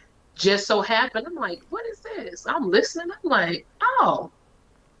 and just so happened, I'm like, what is this? I'm listening. I'm like, oh.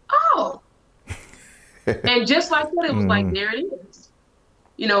 And just like that, it was like, Mm. there it is.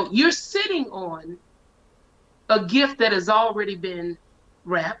 You're sitting on a gift that has already been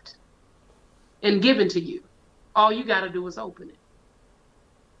wrapped and given to you. All you got to do is open it.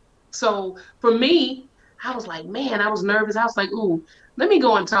 So for me, I was like, man, I was nervous. I was like, ooh, let me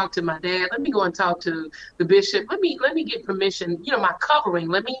go and talk to my dad. Let me go and talk to the bishop. Let me get permission. My covering.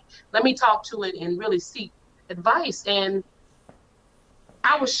 Let me talk to it and really seek advice. And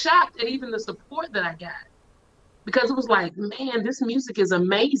I was shocked at even the support that I got, because it was like, man, this music is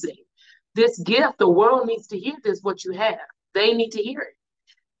amazing. This gift, the world needs to hear this, what you have. They need to hear it.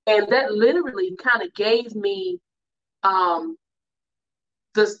 And that literally kind of gave me um,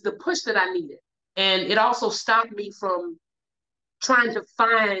 the push that I needed. And it also stopped me from trying to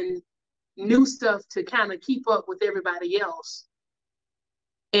find new stuff to kind of keep up with everybody else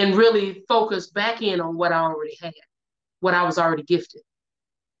and really focus back in on what I already had, what I was already gifted,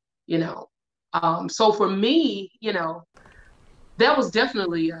 you know. So for me, that was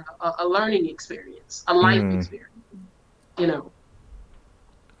definitely a learning experience, a life Mm. experience, you know.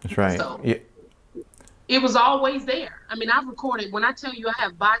 That's right. So Yeah. it was always there. I mean, I've recorded, when I tell you I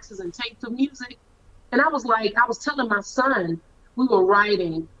have boxes and tapes of music, and I was telling my son, we were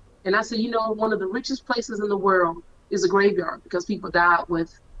writing, and I said, one of the richest places in the world is a graveyard because people died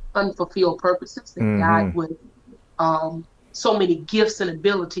with unfulfilled purposes, that God Mm-hmm. with so many gifts and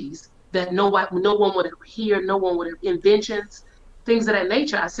abilities that no one would ever hear, no one would have inventions, things of that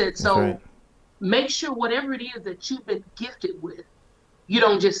nature. I said, That's right. so make sure whatever it is that you've been gifted with, you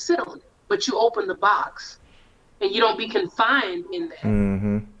don't just sit on it, but you open the box and you don't be confined in that.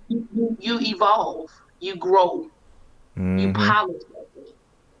 Mm-hmm. You evolve, you grow, you Mm-hmm. polish that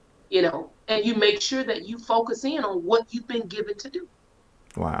thing, and you make sure that you focus in on what you've been given to do,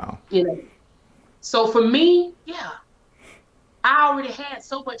 Wow. you know. So for me, yeah, I already had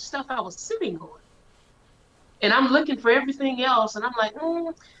so much stuff I was sitting on. And I'm looking for everything else, and I'm like,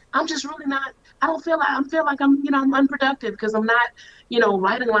 I'm just really not. I don't feel like I'm unproductive because I'm not,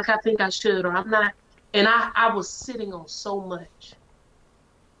 writing like I think I should, or I'm not. And I was sitting on so much,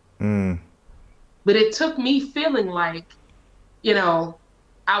 Mm. but it took me feeling like, you know,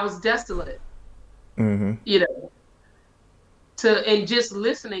 I was desolate, Mm-hmm. you know, and just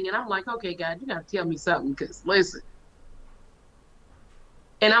listening, and I'm like, okay, God, you gotta tell me something, because listen,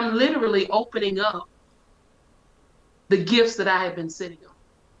 and I'm literally opening up the gifts that I had been sitting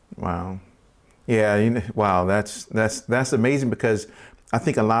on. Wow. Yeah. Wow. That's amazing because I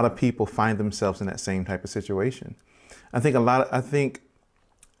think a lot of people find themselves in that same type of situation. I think a lot. I think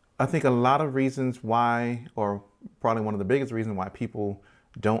a lot of reasons why, or probably one of the biggest reasons why people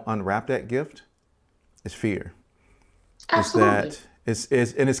don't unwrap that gift is fear. Is Absolutely.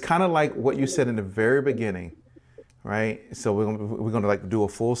 that and it's kind of like what you said in the very beginning, right? So we're gonna like do a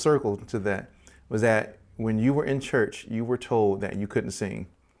full circle to that. Was that when you were in church, you were told that you couldn't sing,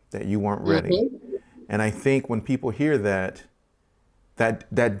 that you weren't ready, Hmm. and I think when people hear that,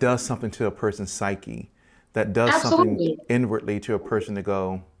 that does something to a person's psyche, that does something Absolutely. inwardly to a person to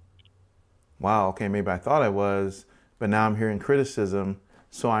go, wow, okay, maybe I thought I was, but now I'm hearing criticism,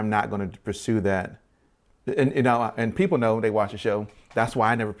 so I'm not going to pursue that. And and people know, they watch the show. That's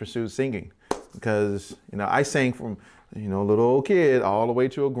why I never pursued singing, because I sang from a little old kid all the way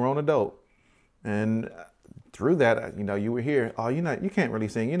to a grown adult, and through that, you were here. Oh, you can't really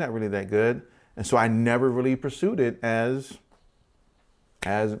sing. You're not really that good, and so I never really pursued it as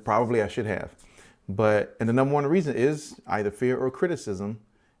probably I should have. And the number one reason is either fear or criticism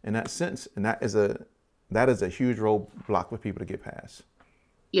in that sense. And that is a huge roadblock for people to get past.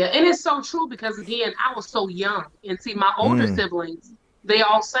 Yeah, and it's so true because again, I was so young, and see, my older Mm, siblings, they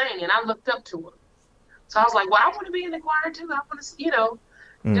all sang, and I looked up to them. So I was like, well, I want to be in the choir too. I want to,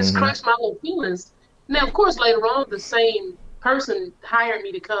 just mm-hmm. crush my little feelings. Now, of course, later on, the same person hired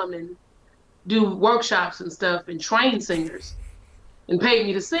me to come and do workshops and stuff and train singers and paid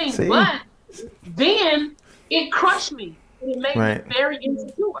me to sing. See? But then it crushed me. It made me Right. very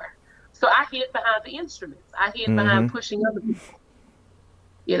insecure. So I hid behind the instruments. I hid behind Mm-hmm. pushing other people.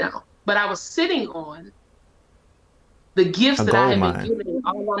 But I was sitting on the gifts A that I gold had been mine. given, and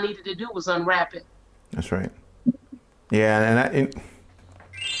all I needed to do was unwrap it. That's right. Yeah,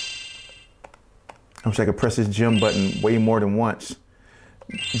 I wish I could press this gym button way more than once.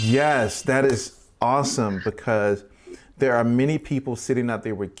 Yes, that is awesome because there are many people sitting out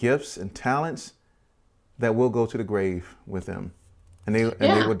there with gifts and talents that will go to the grave with them, and they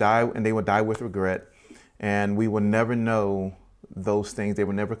Yeah, will die with regret, and we will never know those things. They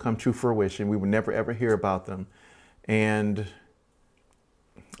will never come to fruition. We will never ever hear about them, and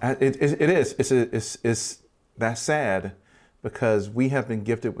it is it's that's sad because we have been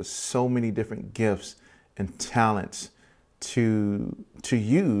gifted with so many different gifts and talents to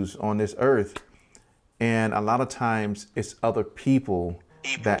use on this earth, and a lot of times it's other people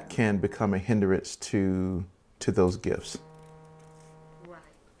that can become a hindrance to those gifts. right.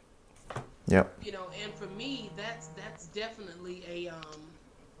 Yep. And for me, that's definitely um,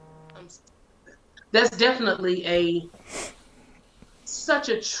 that's definitely a such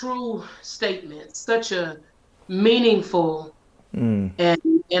a true statement, such a meaningful Mm. and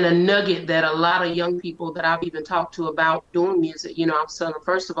and a nugget that a lot of young people that I've even talked to about doing music, I'm telling them,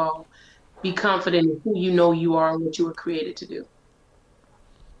 first of all, be confident in who you know you are and what you were created to do.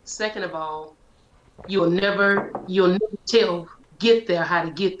 Second of all, you'll never tell get there how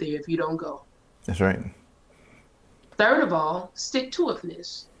to get there if you don't go. That's right. Third of all, stick to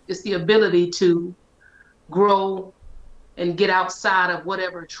itiveness. It's the ability to grow and get outside of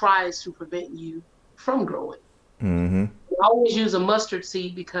whatever tries to prevent you from growing. Mm-hmm. I always use a mustard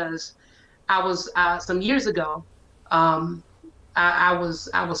seed because I was some years ago. Um, I was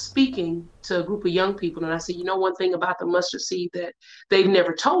speaking to a group of young people, and I said, one thing about the mustard seed that they've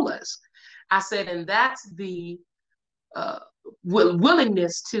never told us. I said, and that's the uh,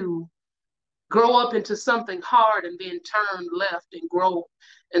 willingness to grow up into something hard and then turn left and grow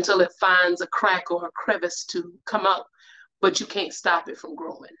until it finds a crack or a crevice to come out. but you can't stop it from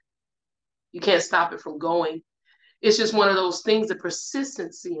growing. You can't stop it from going. It's just one of those things, the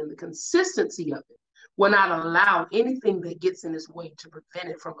persistency and the consistency of it will not allow anything that gets in its way to prevent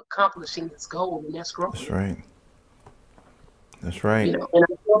it from accomplishing its goal, and that's growing. That's right. That's right. And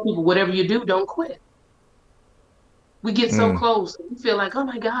I tell people, whatever you do, don't quit. We get so close, and we feel like, oh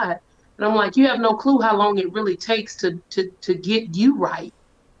my God. And I'm like, you have no clue how long it really takes to get you right,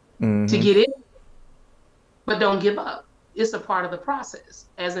 to get in. But don't give up. It's a part of the process.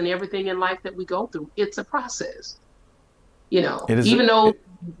 As in everything in life that we go through, it's a process. Even though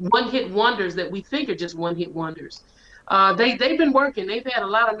one-hit wonders that we think are just one-hit wonders, they've been working. They've had a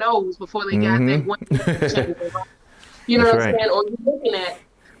lot of no's before they got that one. You know what I'm saying? Or you're looking at,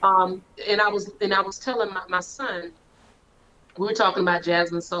 and I was telling my son, we were talking about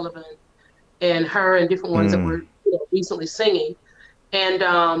Jasmine Sullivan and her and different ones that were recently singing, and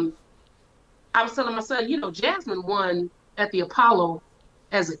I was telling my son, Jasmine won at the Apollo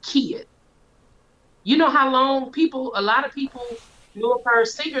as a kid. You know how long a lot of people knew of her,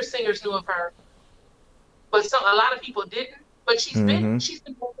 singers knew of her, but a lot of people didn't. But she's been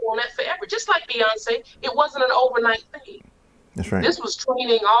working on that forever. Just like Beyonce, it wasn't an overnight thing. That's right. This was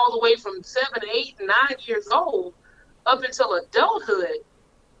training all the way from 7, 8, 9 years old up until adulthood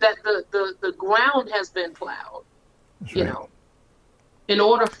that the ground has been plowed. That's right. In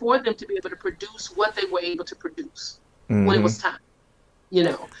order for them to be able to produce what they were able to produce when it was time.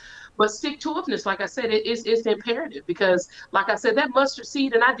 But stick-to-itiveness, like I said, it's imperative because, like I said, that mustard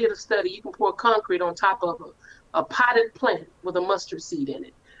seed, and I did a study, you can pour concrete on top of a potted plant with a mustard seed in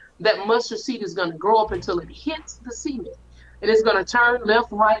it. That mustard seed is going to grow up until it hits the cement. And it's going to turn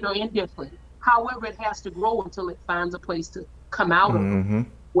left, right, or indifferent. However, it has to grow until it finds a place to come out of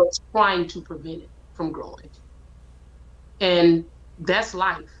what's trying to prevent it from growing. And that's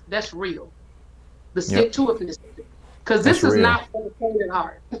life. That's real. The stick-to-itiveness. Because this is not for the faint of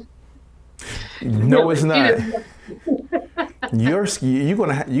heart. No, it's not.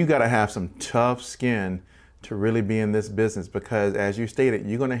 You gotta have some tough skin to really be in this business because, as you stated,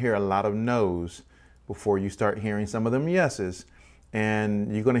 you're gonna hear a lot of no's before you start hearing some of them yeses,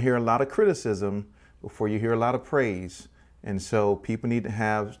 and you're gonna hear a lot of criticism before you hear a lot of praise. And so people need to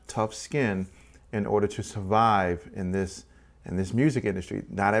have tough skin in order to survive in this music industry.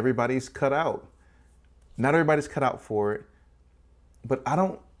 Not everybody's cut out. Not everybody's cut out for it, but I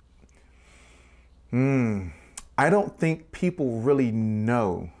don't think people really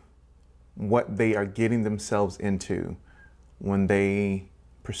know what they are getting themselves into when they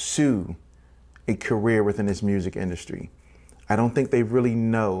pursue a career within this music industry. I don't think they really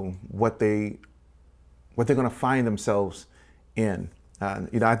know what they're going to find themselves in. I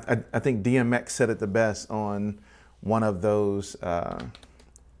think DMX said it the best on one of those.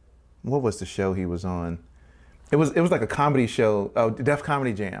 What was the show he was on? It was like a comedy show, Def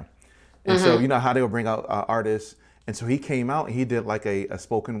Comedy Jam. And so you know how they would bring out artists. And so he came out and he did like a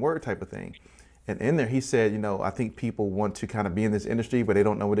spoken word type of thing. And in there he said, I think people want to kind of be in this industry, but they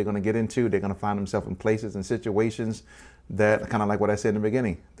don't know what they're going to get into. They're going to find themselves in places and situations that, kind of like what I said in the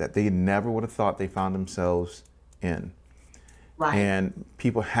beginning, that they never would have thought they found themselves in. Right. And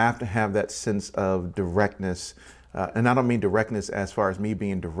people have to have that sense of directness. And I don't mean directness as far as me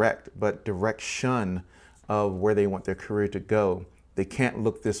being direct, but direction of where they want their career to go. They can't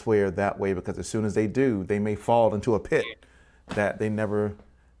look this way or that way because as soon as they do, they may fall into a pit that they never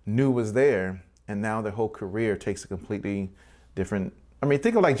knew was there. And now their whole career takes a completely different. I mean,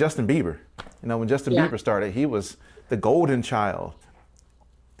 think of like Justin Bieber. When Justin Bieber started, he was the golden child.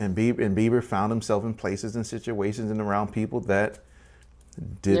 And Bieber found himself in places and situations and around people that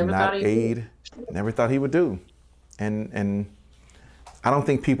did not aid, never thought he would do. And I don't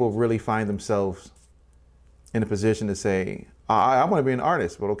think people really find themselves in a position to say, I want to be an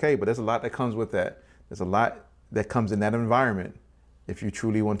artist, but there's a lot that comes with that. There's a lot that comes in that environment. If you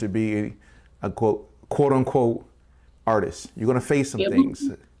truly want to be a quote unquote artist, you're going to face some things.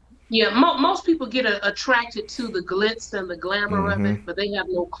 Most people get attracted to the glitz and the glamour of it, but they have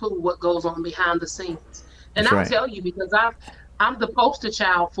no clue what goes on behind the scenes. And I'll tell you, because I'm the poster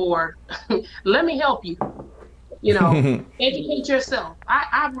child for, let me help you. Educate yourself.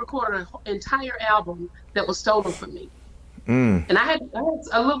 I've recorded an entire album that was stolen from me. And I had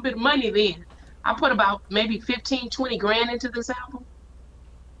a little bit of money then. I put about maybe 15, 20 grand into this album.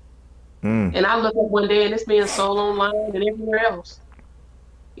 And I look up one day and it's being sold online and everywhere else.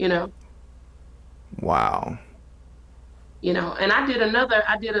 Wow. And I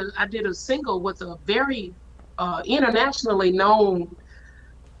did a single with a very internationally known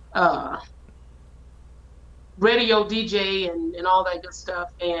radio DJ and all that good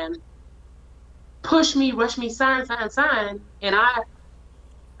stuff. And push me, rush me, sign, sign, sign. And I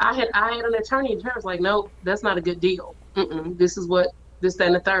had an attorney, and her was like, no, that's not a good deal. This is what this, that,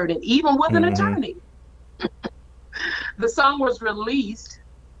 and the third. And even with an Mm-hmm. attorney, the song was released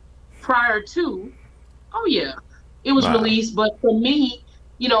prior to. Oh yeah, it was Wow. released. But for me,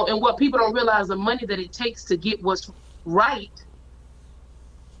 and what people don't realize, the money that it takes to get what's right,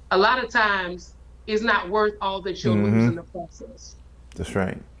 a lot of times is not worth all that you'll lose Mm-hmm. in the process. That's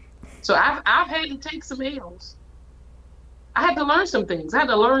right. So I've had to take some L's. I had to learn some things. I had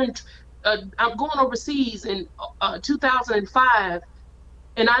to learn. I'm going overseas in 2005,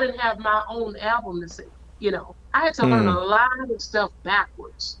 and I didn't have my own album to sing. I had to learn a Mm. lot of stuff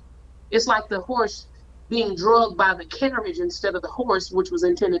backwards. It's like the horse being drugged by the carriage instead of the horse, which was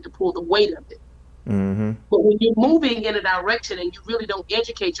intended to pull the weight of it. Mm-hmm. But when you're moving in a direction and you really don't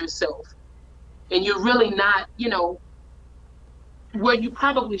educate yourself, and you're really not, where you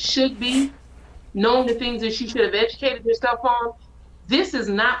probably should be, knowing the things that you should have educated yourself on, this is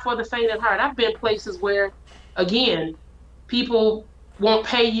not for the faint of heart. I've been places where, again, people won't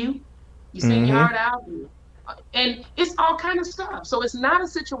pay you. You sing your Mm-hmm. heart out, and it's all kind of stuff. So it's not a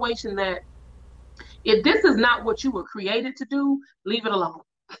situation that, if this is not what you were created to do, leave it alone.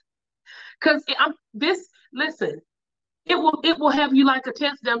 Because this, listen, it will have you like a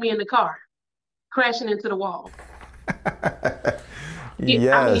test dummy in the car, crashing into the wall. I mean,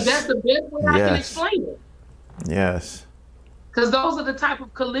 that's Yes. the best way I can Yes. explain it. Yes. Because those are the type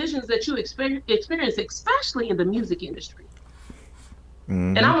of collisions that you experience, especially in the music industry.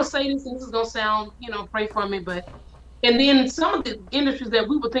 And Mm-hmm. I'm gonna say this, and this is gonna sound, pray for me, but and then some of the industries that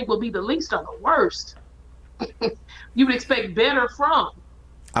we would think would be the least are the worst. You would expect better from,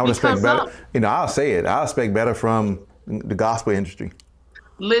 I would expect because better. of. I'll say it. I'll expect better from the gospel industry.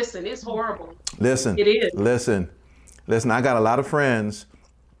 Listen, it's horrible. Listen, It is. listen, listen. I got a lot of friends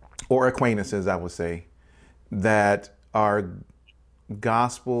or acquaintances, I would say, that are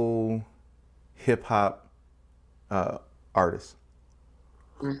gospel hip hop artists.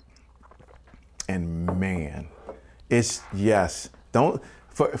 Mm. And man, it's yes. Don't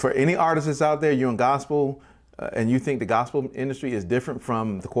for any artists that's out there, you're in gospel, and you think the gospel industry is different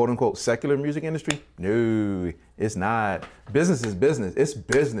from the quote unquote secular music industry. No, it's not. Business is business. It's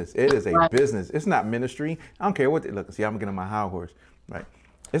business. It is a Right. business. It's not ministry. I don't care what they look. See, I'm getting on my high horse. Right.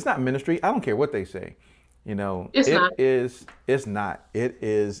 It's not ministry. I don't care what they say. It's not. It is. It's not. It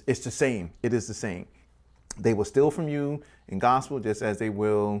is. It's the same. It is the same. They will steal from you in gospel just as they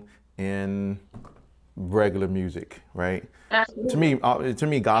will in regular music, right? Absolutely. To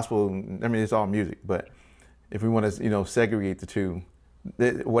me, gospel. I mean, it's all music, but if we want to, segregate the two,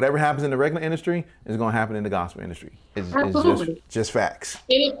 whatever happens in the regular industry is going to happen in the gospel industry. It's Absolutely. just facts.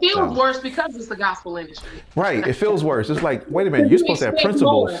 And it feels So, worse because it's the gospel industry. right, it feels worse. It's like, wait a minute, Because you're you supposed to have expect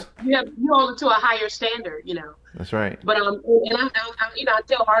more. principles. You hold it to a higher standard. That's right. But and I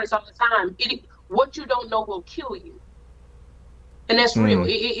tell artists all the time, what you don't know will kill you, and that's real. Mm,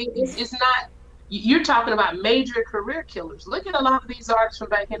 It's not. You're talking about major career killers. Look at a lot of these artists from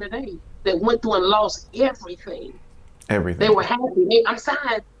back in the day that went through and lost everything. They everything. were happy. I'm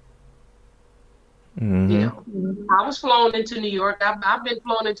signed. Mm-hmm. I was flown into New York. I've been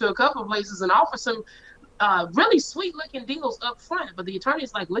flown into a couple of places and offered some really sweet looking deals up front. But the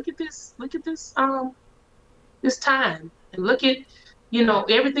attorney's like, look at this time, and look at,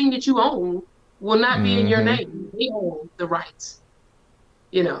 everything that you own will not be in your Mm-hmm. name. They own the rights.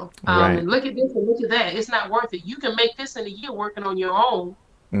 Right. And look at this and look at that. It's not worth it. You can make this in a year working on your own,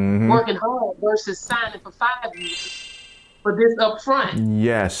 Mm-hmm. working hard versus signing for 5 years for this up front,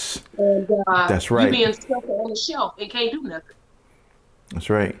 Yes, and that's you right. being stuck on the shelf and can't do nothing. That's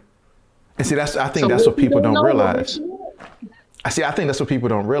right. And see, I think So that's what what you people don't don't know will realize. mess you up. I think that's what people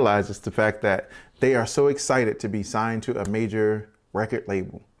don't realize is the fact that they are so excited to be signed to a major record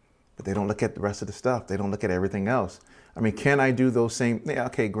label, but they don't look at the rest of the stuff. They don't look at everything else. I mean, can I do those same? Yeah,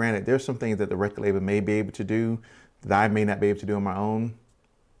 okay, granted, there's some things that the record label may be able to do that I may not be able to do on my own.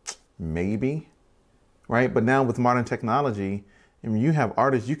 Maybe, right? But now with modern technology, I mean, you have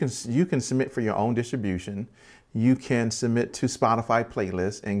artists. You can submit for your own distribution. You can submit to Spotify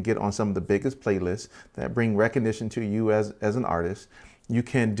playlists and get on some of the biggest playlists that bring recognition to you as an artist. You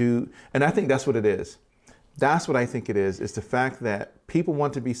can do, and I think that's what it is. That's what I think it is. It's the fact that people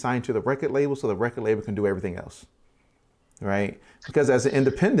want to be signed to the record label so the record label can do everything else, right? Because Yeah. as an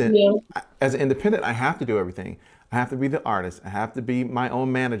independent, I have to do everything. I have to be the artist. I have to be my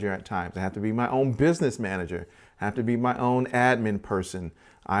own manager at times. I have to be my own business manager. I have to be my own admin person.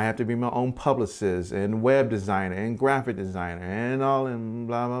 I have to be my own publicist and web designer and graphic designer and all and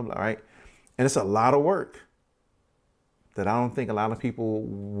blah, blah, blah, right? And it's a lot of work that I don't think a lot of people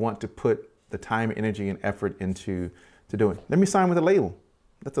want to put the time, energy, and effort into to doing. Let me sign with a label.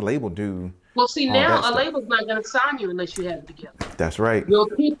 Let the label do Well, see, all now that a stuff. label's not going to sign you unless you have it together. That's right. Your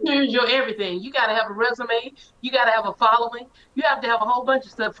pictures, your everything. You got to have a resume. You got to have a following. You have to have a whole bunch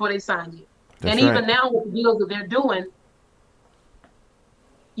of stuff before they sign you. And That's right. even now with the deals that they're doing,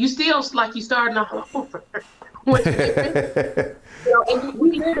 you still like you starting all over. And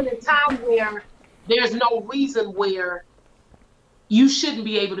we live in a time where there's no reason where you shouldn't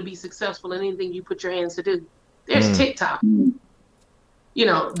be able to be successful in anything you put your hands to do. There's TikTok.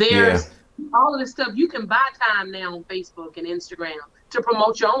 Yeah. There's all of this stuff. You can buy time now on Facebook and Instagram to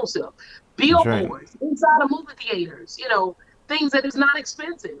promote your own self. That's right. Billboards inside of movie theaters, things that is not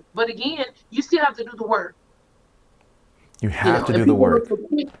expensive. But again, you still have to do the work. You have to And do the people look work. for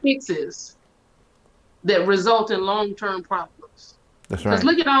quick fixes that result in long-term problems. That's Because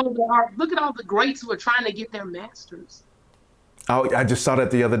right. look at all the greats who are trying to get their masters. Oh, I just saw that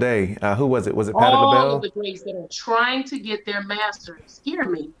the other day. Who was it? Was it Patti All of LaBelle? the greats that are trying to get their masters. Hear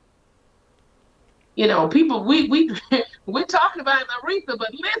me. People we're talking about Aretha, but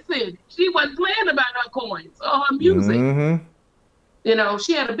listen, she wasn't playing about her coins or her music. Mm-hmm.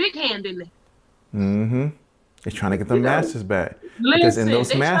 She had a big hand in there. Mm-hmm. They're trying to get the masters back. Because in Listen, those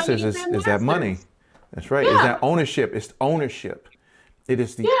they trying to masters get their is that money. masters. That's right. Is Yeah, that ownership. It's ownership. It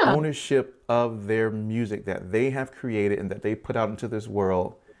is the yeah. ownership of their music that they have created and that they put out into this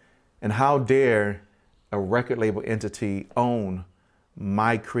world. And how dare a record label entity own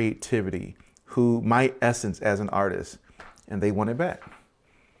my creativity, my essence as an artist, and they want it back. And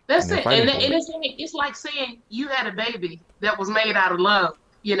That's they're it. And, fighting for and it. it's like saying you had a baby that was made out of love,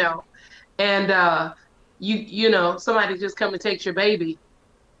 and somebody just come and takes your baby,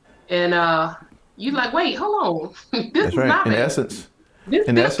 and you like, wait, hold on, this That's is right. my In baby. essence. In This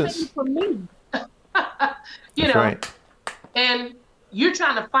came essence. from me, you That's know, right. and you're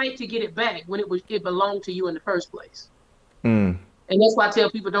trying to fight to get it back when it belonged to you in the first place. Mm. And that's why I tell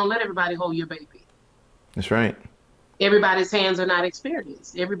people, don't let everybody hold your baby. That's right. Everybody's hands are not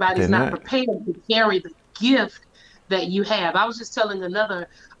experienced. They're Everybody's not not. prepared to carry the gift that you have. I was just telling an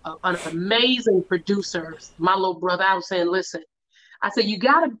amazing producer, my little brother, I was saying, listen, I said,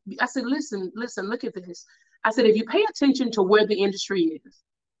 listen, look at this. I said, if you pay attention to where the industry is,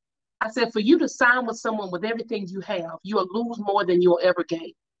 I said, for you to sign with someone with everything you have, you'll lose more than you'll ever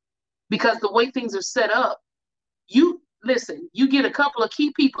gain. Because the way things are set up, you get a couple of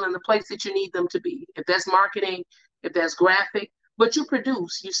key people in the place that you need them to be. If that's marketing, if that's graphic, but you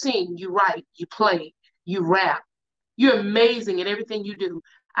produce, you sing, you write, you play, you rap. You're amazing at everything you do.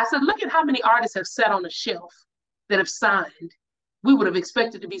 I said, look at how many artists have sat on a shelf that have signed. We would have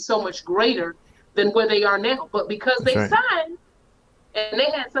expected to be so much greater than where they are now. But because That's they right. signed and they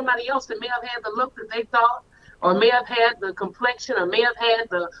had somebody else that may have had the look that they thought, or may have had the complexion, or may have had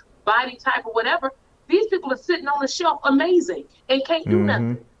the body type or whatever, these people are sitting on the shelf amazing and can't do Mm-hmm.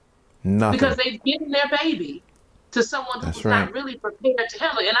 nothing because Nothing. they've given their baby to someone That's who's right. not really prepared to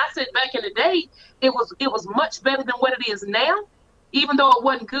handle it. And I said back in the day, it was much better than what it is now, even though it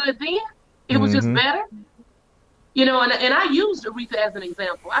wasn't good then. It was just Mm-hmm. better. And I used Aretha as an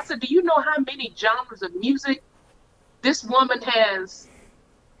example. I said, do you know how many genres of music this woman has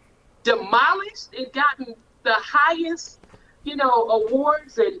demolished and gotten the highest,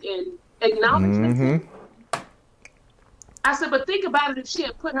 awards and acknowledgments in? Mm-hmm. I said, but think about it if she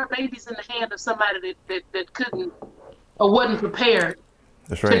had put her babies in the hand of somebody that couldn't or wasn't prepared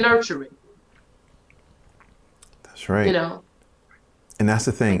That's to right. nurture it, That's you right. know. And that's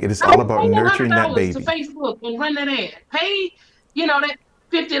the thing. It is I all mean, about pay that nurturing that $100 to baby. Facebook and run that ad. Pay, that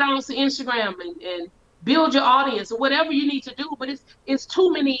 $50 to Instagram and build your audience or whatever you need to do. But it's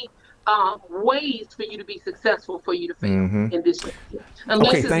too many ways for you to be successful for you to fail Mm-hmm. in this way, Okay,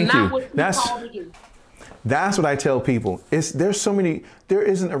 unless it's thank not you. what you call to do. That's what I tell people. There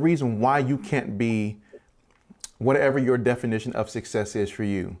isn't a reason why you can't be whatever your definition of success is for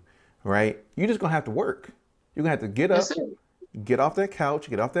you, right? You're just gonna have to work. You're gonna have to get That's up, it. get off that couch,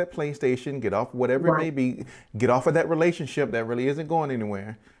 get off that PlayStation, get off whatever it Right. may be, get off of that relationship that really isn't going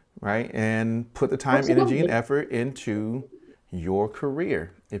anywhere, right? And put the time, energy, and Absolutely. effort into your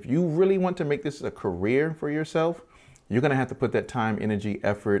career. If you really want to make this a career for yourself, you're gonna have to put that time, energy,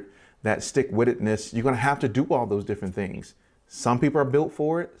 effort, that stick-wittedness. You're gonna have to do all those different things. Some people are built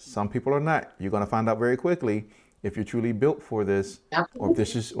for it, some people are not. You're gonna find out very quickly if you're truly built for this, or if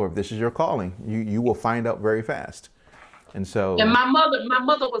Absolutely. this is your calling. You will find out very fast. And And so, my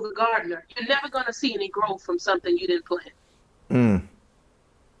mother was a gardener. You're never gonna see any growth from something you didn't plant. mm,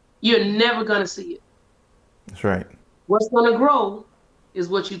 You're never gonna see it. that's right. What's gonna grow is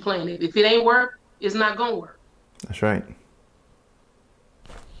what you planted. If it ain't work, it's not gonna work. That's right.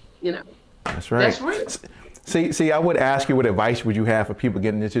 You know. That's right. That's real. See, I would ask you what advice would you have for people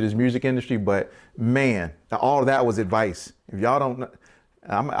getting into this music industry, but man, all of that was advice. If y'all don't know,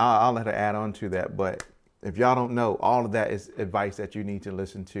 I'll let her add on to that, but if y'all don't know, all of that is advice that you need to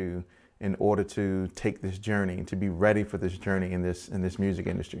listen to in order to take this journey and to be ready for this journey in this music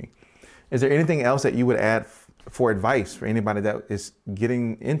industry. Is there anything else that you would add for advice for anybody that is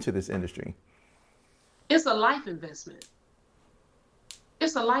getting into this industry? It's a life investment.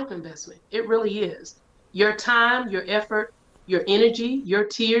 It's a life investment. It really is. Your time, your effort, your energy, your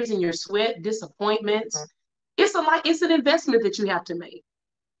tears and your sweat, disappointments. It's an investment that you have to make.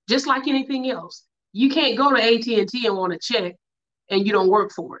 Just like anything else. You can't go to AT&T and want a check and you don't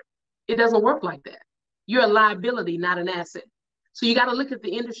work for it. It doesn't work like that. You're a liability, not an asset. So you got to look at the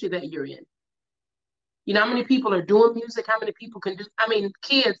industry that you're in. You know how many people are doing music? How many people can do? I mean,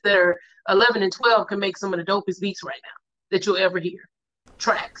 kids that are 11 and 12 can make some of the dopest beats right now that you'll ever hear.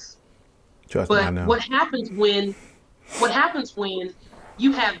 Tracks. Trust me, I But know. what happens when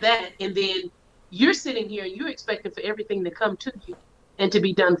you have that and then you're sitting here and you're expecting for everything to come to you and to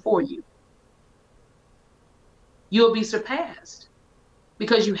be done for you? You'll be surpassed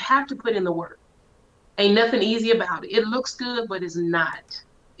because you have to put in the work. Ain't nothing easy about it. It looks good, but it's not.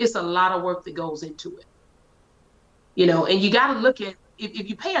 It's a lot of work that goes into it. You know, and you got to look at, if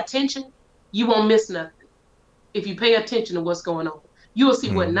you pay attention, you won't miss nothing. If you pay attention to what's going on, you will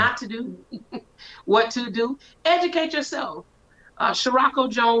see what not to do, what to do. Educate yourself. Sharako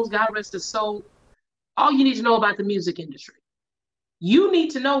Jones, God rest his soul. All you need to know about the music industry. You need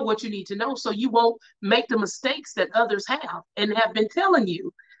to know what you need to know so you won't make the mistakes that others have and have been telling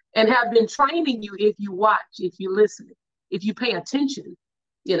you and have been training you if you watch, if you listen, if you pay attention,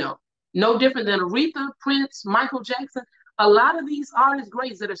 you know. No different than Aretha, Prince, Michael Jackson. A lot of these artists,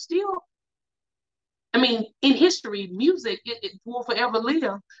 greats that are still, I mean, in history, music, it will forever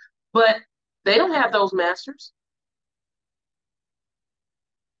live, but they don't have those masters.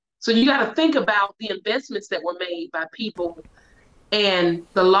 So you got to think about the investments that were made by people and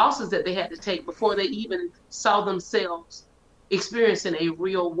the losses that they had to take before they even saw themselves experiencing a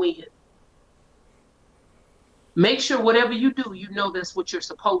real win. Make sure whatever you do, you know that's what you're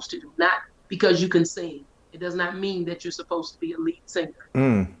supposed to do, not because you can sing. It does not mean that you're supposed to be a lead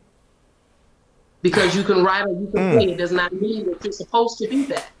singer. Because you can write or you can play, it does not mean that you're supposed to be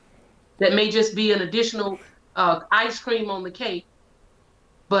that. That may just be an additional ice cream on the cake,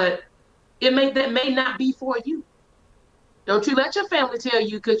 but that may not be for you. Don't you let your family tell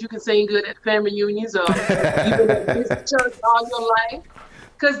you because you can sing good at family reunions or you've been at this church all your life,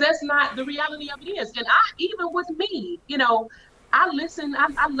 because that's not the reality of it is. And even with me, you know, I listen.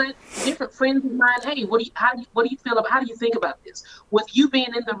 I let different friends of mine. Hey, what do you feel about? How do you think about this? With you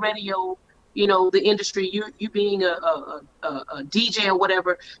being in the radio, you know, the industry, you being a DJ or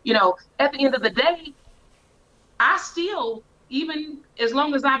whatever. You know, at the end of the day, I still, even as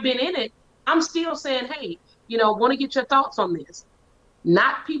long as I've been in it, I'm still saying, hey, you know, want to get your thoughts on this.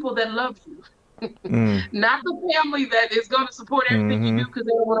 Not people that love you. Not the family that is going to support everything you do because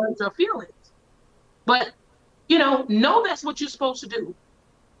they don't want to hurt your feelings. But, you know that's what you're supposed to do.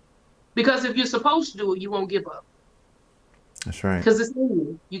 Because if you're supposed to do it, you won't give up. That's right. Because it's in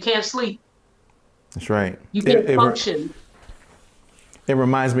you. You can't sleep. That's right. You can't function. It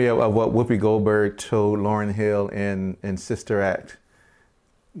reminds me of what Whoopi Goldberg told Lauryn Hill in Sister Act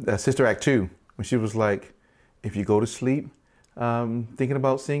 2, when she was like, if you go to sleep thinking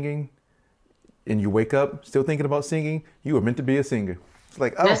about singing and you wake up still thinking about singing, you were meant to be a singer. It's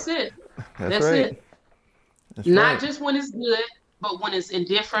like, oh, that's it. That's right. It. That's not just when it's good, but when it's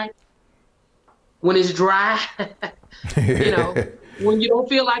indifferent, when it's dry, you know, when you don't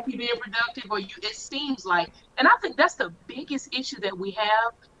feel like you're being productive or it seems like, and I think that's the biggest issue that we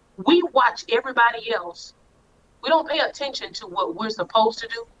have. We watch everybody else. We don't pay attention to what we're supposed to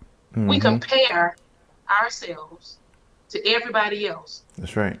do. We compare ourselves to everybody else.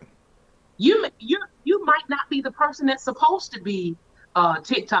 That's right. You might not be the person that's supposed to be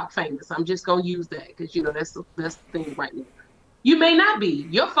TikTok famous. I'm just gonna use that because you know that's the thing right now. You may not be.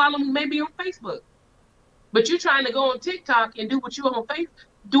 Your following may be on Facebook, but you're trying to go on TikTok and do what you're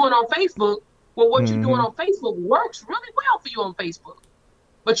doing on Facebook. Well, what you're doing on Facebook works really well for you on Facebook,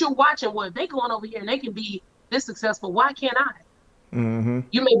 but you're watching what they going over here and they can be this successful. Why can't I?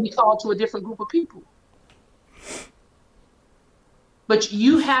 You may be called to a different group of people. But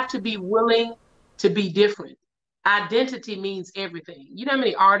you have to be willing to be different. Identity means everything. You know how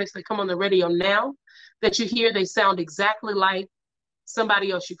many artists that come on the radio now that you hear, they sound exactly like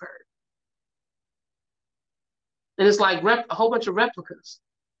somebody else you've heard. And it's like a whole bunch of replicas.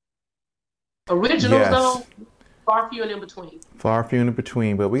 Originals, though, Far few and in between. Far few in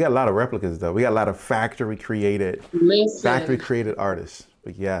between, but we got a lot of replicas though. We got a lot of factory Listen, created artists.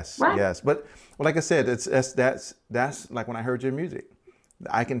 But yes, right, yes. But well, like I said, that's like when I heard your music,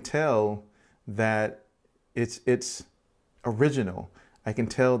 I can tell that it's original. I can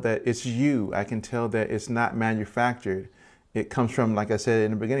tell that it's you. I can tell that it's not manufactured. It comes from, like I said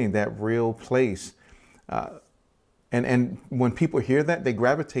in the beginning, that real place. And when people hear that, they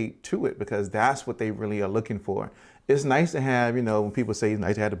gravitate to it because that's what they really are looking for. It's nice to have, when people say it's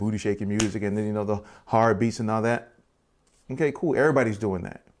nice to have the booty shaking music and then, the hard beats and all that. Okay, cool. Everybody's doing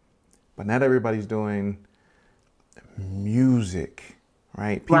that. But not everybody's doing music,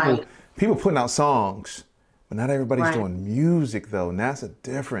 right? right. People putting out songs, but not everybody's Right. doing music though. And that's a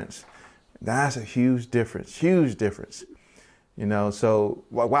difference. That's a huge difference. Huge difference. So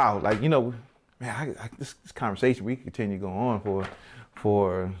wow, like, man, this conversation we could continue going on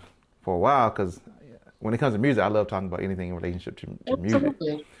for a while because when it comes to music, I love talking about anything in relationship to music.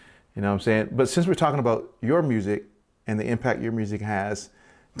 Absolutely. You know what I'm saying? But since we're talking about your music and the impact your music has,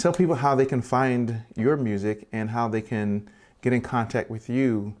 tell people how they can find your music and how they can get in contact with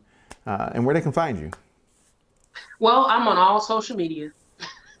you and where they can find you, Well, I'm on all social media,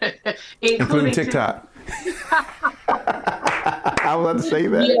 including including TikTok. I was about to say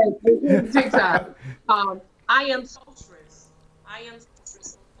that. yes, including TikTok. I am SoulStress. I am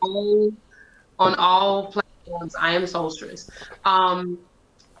SoulStress on all platforms. I am SoulStress. Um,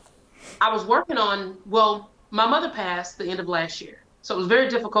 I was working on, well, my mother passed the end of last year. So it was very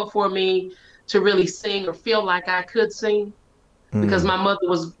difficult for me to really sing or feel like I could sing because Mm, my mother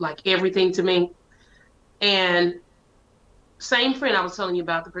was like everything to me. And same friend I was telling you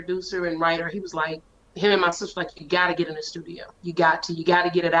about, the producer and writer, he was like, him and my sister, like, you got to get in the studio. You got to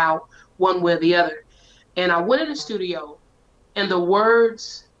get it out one way or the other. And I went in the studio and the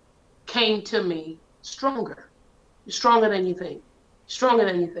words came to me stronger. You're stronger than you think. Stronger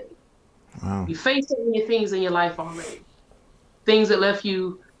than you think. wow. You faced so many things in your life already. Things that left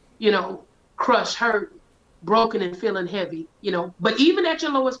you, crushed, hurt, broken, and feeling heavy. But even at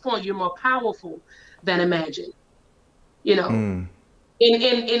your lowest point, you're more powerful than imagined, you know. Mm, And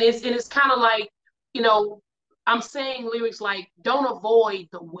it's kind of like, you know, I'm saying lyrics like, don't avoid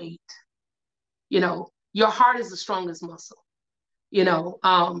the weight, your heart is the strongest muscle, you know.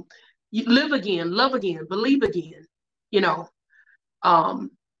 You live again, love again, believe again, you know.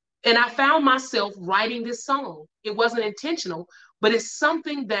 Um, and I found myself writing this song. It wasn't intentional, but it's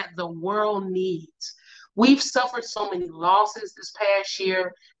something that the world needs. We've suffered so many losses this past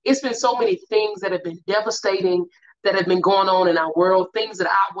year. It's been so many things that have been devastating that have been going on in our world, things that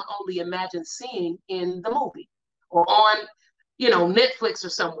I would only imagine seeing in the movie or on, Netflix or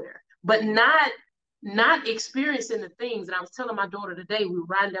somewhere, but not experiencing the things. And I was telling my daughter today, we were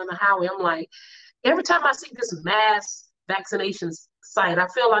riding down the highway. I'm like, every time I see this mass vaccinations site, I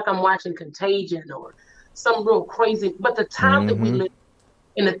feel like I'm watching Contagion or some real crazy. But the time that we mm-hmm. live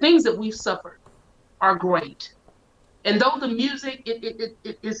and the things that we've suffered are great. And though the music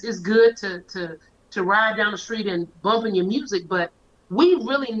is good to ride down the street and bumping your music, but we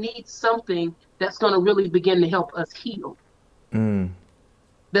really need something that's going to really begin to help us heal. Mm,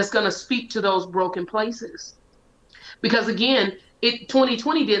 That's going to speak to those broken places. Because again,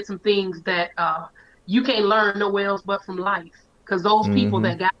 2020 did some things that you can't learn nowhere else but from life. Because those people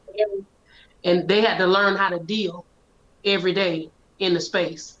mm-hmm. that got married and they had to learn how to deal every day in the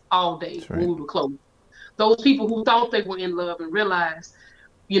space all day That's when right. we were closed. Those people who thought they were in love and realized,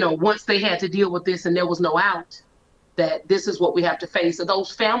 once they had to deal with this and there was no out, that this is what we have to face. So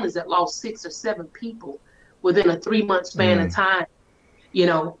those families that lost 6 or 7 people within a 3-month span of Mm, time, you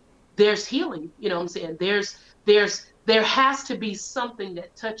know, there's healing. You know what I'm saying? There has to be something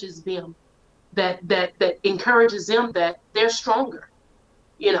that touches them, that encourages them that they're stronger,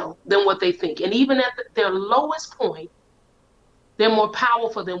 than what they think. And even at their lowest point, they're more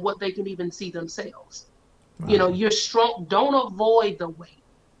powerful than what they can even see themselves. wow. You're strong. Don't avoid the weight.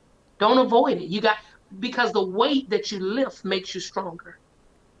 Don't avoid it. Because the weight that you lift makes you stronger.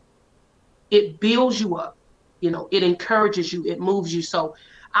 It builds you up. It encourages you. It moves you. So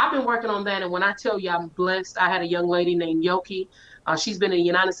I've been working on that. And when I tell you I'm blessed, I had a young lady named Yoki. She's been in the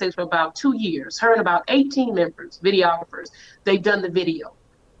United States for about 2 years. Her and about 18 members, videographers, they've done the video.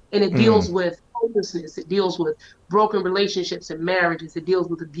 And it Mm, deals with hopelessness. It deals with broken relationships and marriages. It deals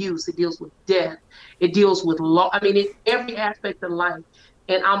with abuse. It deals with death. It deals with law. I mean, every aspect of life.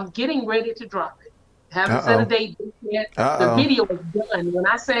 And I'm getting ready to drop it. Haven't set a uh-oh. date yet. The Uh-oh. video is done. When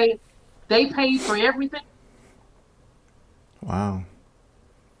I say they paid for everything, Wow.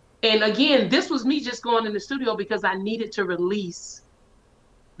 and again, this was me just going in the studio because I needed to release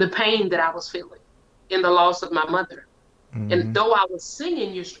the pain that I was feeling. in the loss of my mother. And Mm-hmm. though I was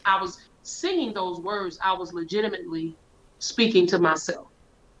singing those words, I was legitimately speaking to myself.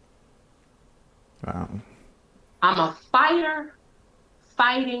 Wow. I'm a fighter,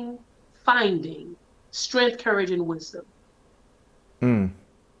 fighting, finding strength, courage, and wisdom. Mm.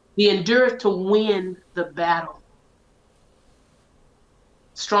 The endureth to win the battle.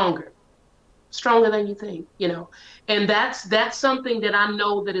 Stronger, stronger than you think, you know. And that's something that I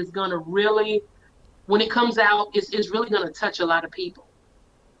know that is gonna really, when it comes out, is really gonna touch a lot of people.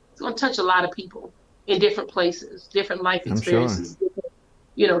 It's gonna touch a lot of people in different places, different life I'm sure. experiences,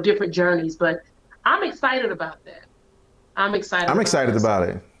 different journeys. But I'm excited about that. I'm excited I'm about excited that. about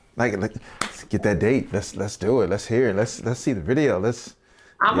it. Like, let's get that date. Let's do it. Let's hear it. Let's see the video.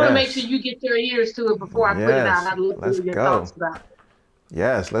 I want to make sure Yes. you get your ears to it before I put it out. Yes. I'd love to Let's hear your go. thoughts about it.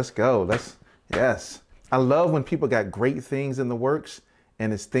 Yes, let's go. Yes. I love when people got great things in the works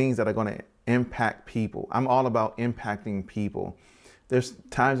and it's things that are going to impact people. I'm all about impacting people. There's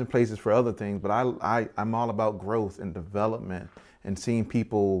times and places for other things, but I'm all about growth and development and seeing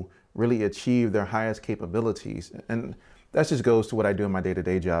people really achieve their highest capabilities. And that just goes to what I do in my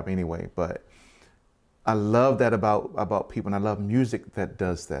day-to-day job anyway. But I love that about people, and I love music that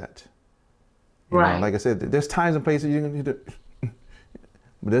does that. You know, Right. like I said, there's times and places you need to,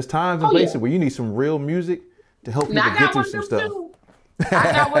 but there's times and Oh, yeah. places where you need some real music to help Now, people I get got through one of some them stuff. too.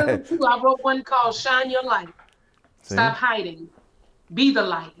 I got one of them too. I wrote one called Shine Your Light. See? Stop hiding. Be the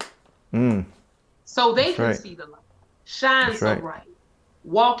light. Mm, So they that's can right. see the light. Shine That's so right. bright.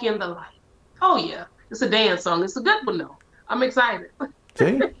 Walk in the light. Oh, yeah. It's a dance song. It's a good one, though. I'm excited.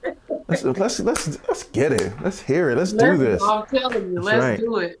 See? Let's get it. Let's hear it. Let's do Let's, this. I'm telling you, That's let's right.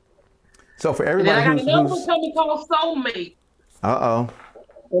 do it. So for And then everybody I got another one who's coming called Soulmate. uh-oh.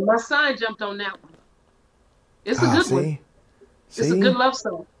 And my son jumped on that one. It's a Ah, good one. see? It's a good See? love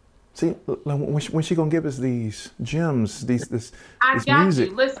song. See, when she gonna give us these gems, I this got music?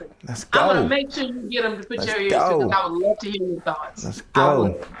 you. Listen, Let's I'm going to go. make sure you get them to put Let's your ears to because go. I would love to hear your thoughts. Let's I go.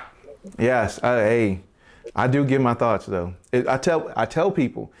 would. Yes. Hey, I do give my thoughts though. I tell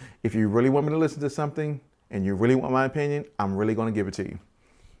people, if you really want me to listen to something and you really want my opinion, I'm really gonna give it to you.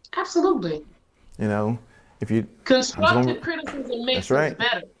 Absolutely. You know, if you, I'm just gonna. Constructive criticism That's makes us right.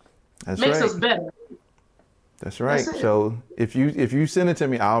 better. That's Makes right. us better. That's That's right. it. So if you send it to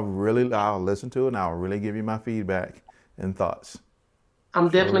me, I'll listen to it and I'll really give you my feedback and thoughts. I'm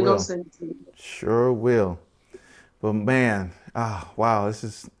Sure definitely going to will. send it to you. Sure will. But man, wow,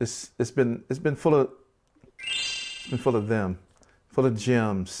 it's been full of them, full of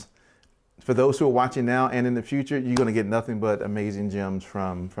gems. For those who are watching now and in the future, you're gonna get nothing but amazing gems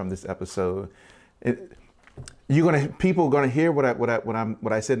from this episode. People are gonna hear what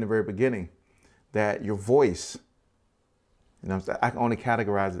I said in the very beginning, that your voice, I can only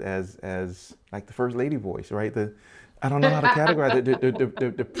categorize it as like the first lady voice, right? I don't know how to categorize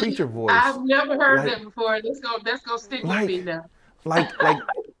it. The preacher voice, I've never heard like that before. That's gonna stick with like me now.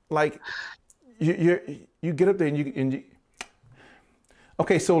 like you get up there and you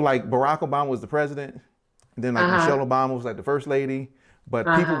okay, so like Barack Obama was the president, and then like Uh-huh. Michelle Obama was like the first lady, but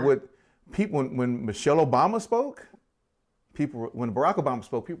Uh-huh. when Michelle Obama spoke, when Barack Obama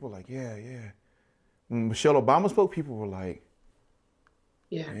spoke, people were like, yeah. When Michelle Obama spoke, people were like,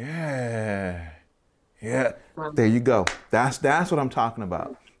 Yeah. yeah, yeah. Well, There you go. That's what I'm talking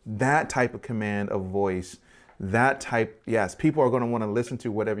about. That type of command of voice, yes, people are going to want to listen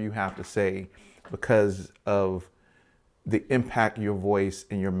to whatever you have to say because of the impact your voice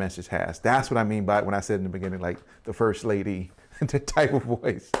and your message has. That's what I mean by when I said in the beginning, like the first lady, the type of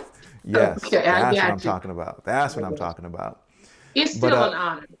voice. Yes, okay, I that's what I'm got you. talking about. That's I what I'm got you. talking about. It's But still an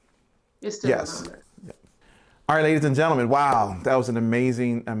honor. It's still an yes. honor. All right, ladies and gentlemen, wow, that was an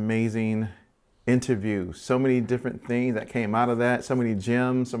amazing, amazing interview. So many different things that came out of that, so many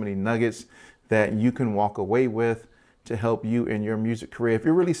gems, so many nuggets that you can walk away with to help you in your music career. If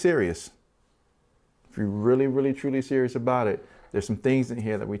you're really serious, if you're really, really, truly serious about it, there's some things in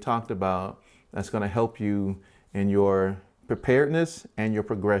here that we talked about that's going to help you in your preparedness and your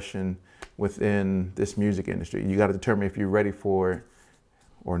progression within this music industry. You got to determine if you're ready for it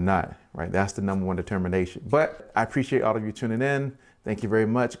or not, right? That's the number one determination. But I appreciate all of you tuning in. Thank you very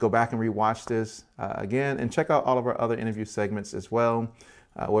much. Go back and rewatch this again and check out all of our other interview segments as well,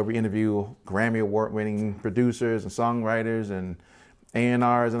 where we interview Grammy Award winning producers and songwriters and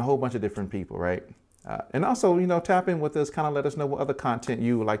A&Rs and a whole bunch of different people, right? And also, tap in with us, kind of let us know what other content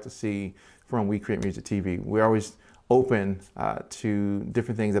you would like to see from We Create Music TV. We're always open to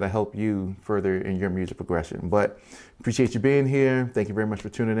different things that'll help you further in your music progression. But appreciate you being here. Thank you very much for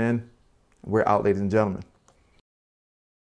tuning in. We're out, ladies and gentlemen.